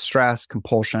 distress,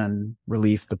 compulsion,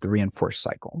 relief, but the reinforced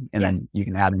cycle. And then you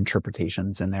can add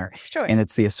interpretations in there. Sure. And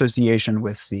it's the association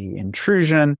with the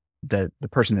intrusion that the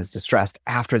person is distressed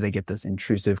after they get this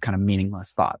intrusive kind of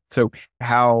meaningless thought. So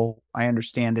how I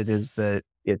understand it is that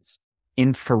it's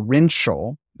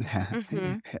inferential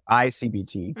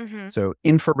ICBT. So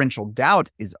inferential doubt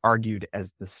is argued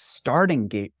as the starting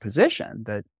gate position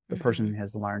that the person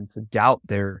has learned to doubt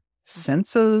their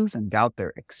senses and doubt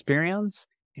their experience.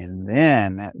 And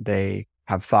then they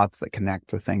have thoughts that connect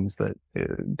to things that ...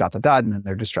 and then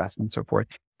they're distressed and so forth.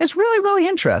 It's really, really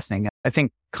interesting. I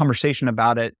think conversation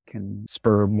about it can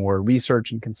spur more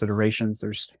research and considerations.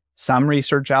 There's some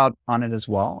research out on it as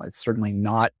well. It's certainly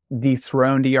not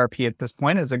dethroned ERP at this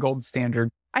point as a gold standard.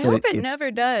 I hope it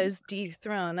never does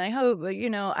dethrone. I hope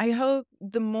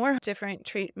the more different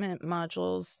treatment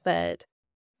modules that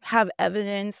have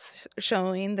evidence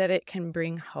showing that it can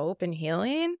bring hope and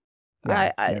healing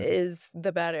is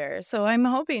the better. So I'm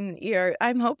hoping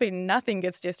nothing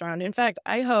gets dethroned. In fact,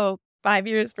 I hope 5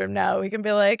 years from now we can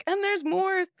be like, and there's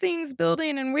more things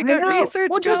building, and we got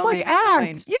research. Well, just like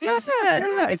ACT.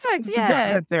 It's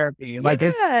a therapy. Like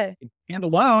it's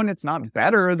standalone. It's not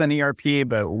better than ERP,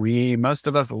 but most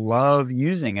of us love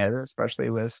using it,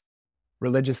 especially with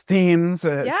religious themes,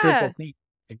 spiritual themes.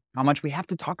 How much we have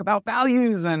to talk about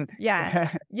values and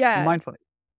mindfulness.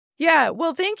 Yeah.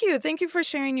 Well, thank you. Thank you for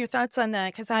sharing your thoughts on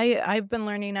that. Because I've been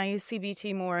learning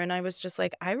ICBT more, and I was just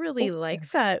like, I really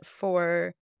like that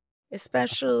for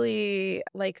especially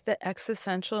like the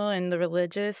existential and the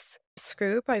religious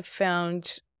Scrupe. I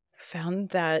found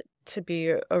that to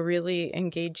be a really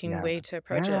engaging way to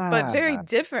approach it, but very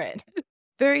different,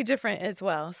 very different as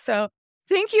well. So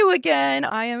thank you again.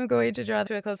 I am going to draw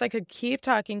to a close. I could keep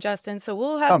talking, Justin. So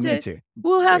we'll have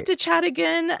to chat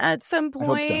again at some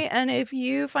point. So. And if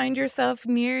you find yourself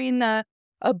nearing a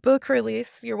book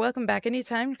release, you're welcome back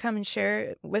anytime to come and share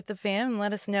it with the fam and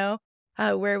let us know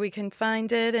where we can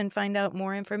find it and find out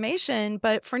more information.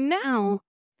 But for now,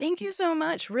 thank you so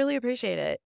much. Really appreciate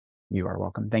it. You are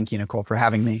welcome. Thank you, Nicole, for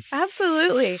having me.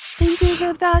 Absolutely. Thank you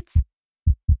for that.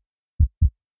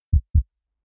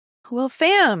 Well,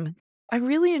 fam, I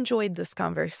really enjoyed this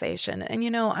conversation.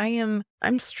 And,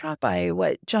 I'm struck by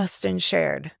what Justin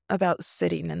shared about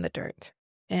sitting in the dirt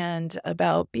and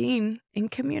about being in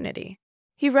community.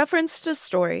 He referenced a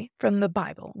story from the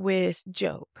Bible with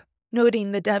Job,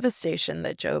 noting the devastation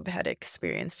that Job had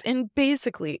experienced in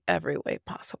basically every way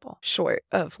possible, short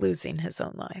of losing his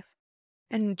own life.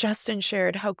 And Justin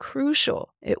shared how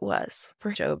crucial it was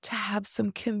for Job to have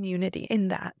some community in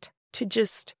that, to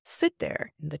just sit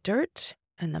there in the dirt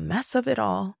and the mess of it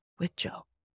all with Job.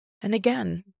 And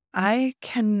again, I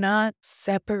cannot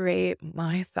separate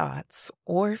my thoughts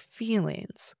or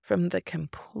feelings from the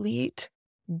complete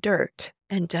dirt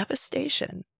and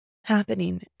devastation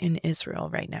happening in Israel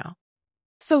right now.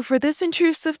 So for this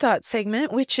intrusive thought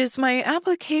segment, which is my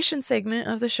application segment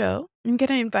of the show, I'm going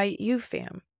to invite you,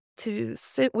 fam, to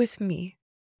sit with me,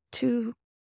 to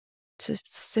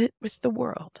sit with the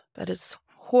world that is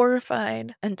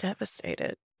horrified and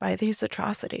devastated by these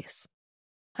atrocities.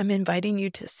 I'm inviting you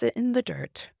to sit in the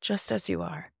dirt just as you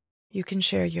are. You can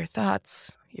share your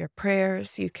thoughts, your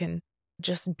prayers. You can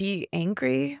just be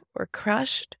angry or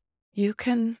crushed. You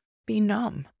can be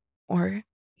numb, or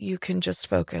you can just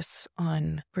focus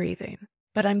on breathing.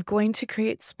 But I'm going to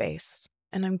create space,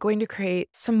 and I'm going to create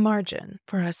some margin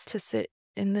for us to sit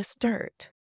in this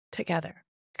dirt together.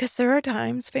 Because there are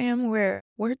times, fam, where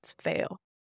words fail.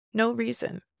 No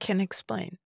reason can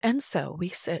explain. And so we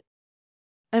sit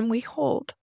and we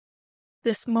hold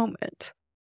this moment,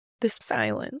 this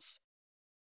silence,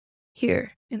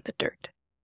 here in the dirt.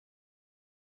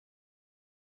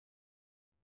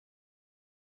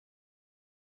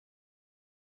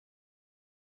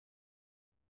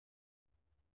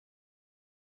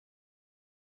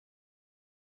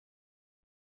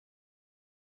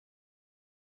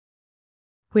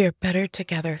 We are better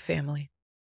together, family.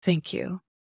 Thank you.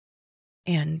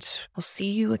 And we'll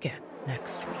see you again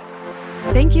next week.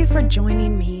 Thank you for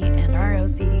joining me and our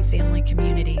OCD family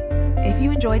community. If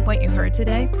you enjoyed what you heard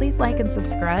today, please like and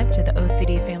subscribe to the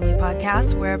OCD Family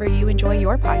Podcast wherever you enjoy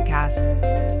your podcasts.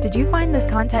 Did you find this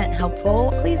content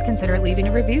helpful? Please consider leaving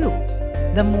a review.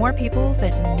 The more people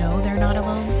that know they're not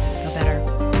alone, the better.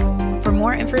 For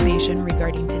more information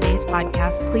regarding today's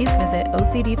podcast, please visit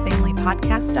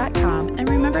OCDFamilyPodcast.com and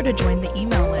remember to join the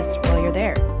email list while you're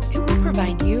there. It will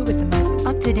provide you with the most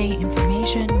up-to-date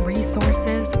information,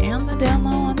 resources, and the down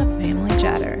low on the family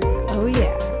chatter. Oh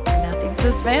yeah, nothing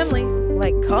says family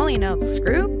like calling out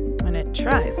Scrupe when it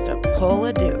tries to pull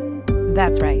a dude.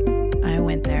 That's right, I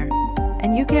went there.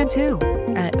 And you can too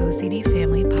at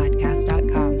OCDFamily.com.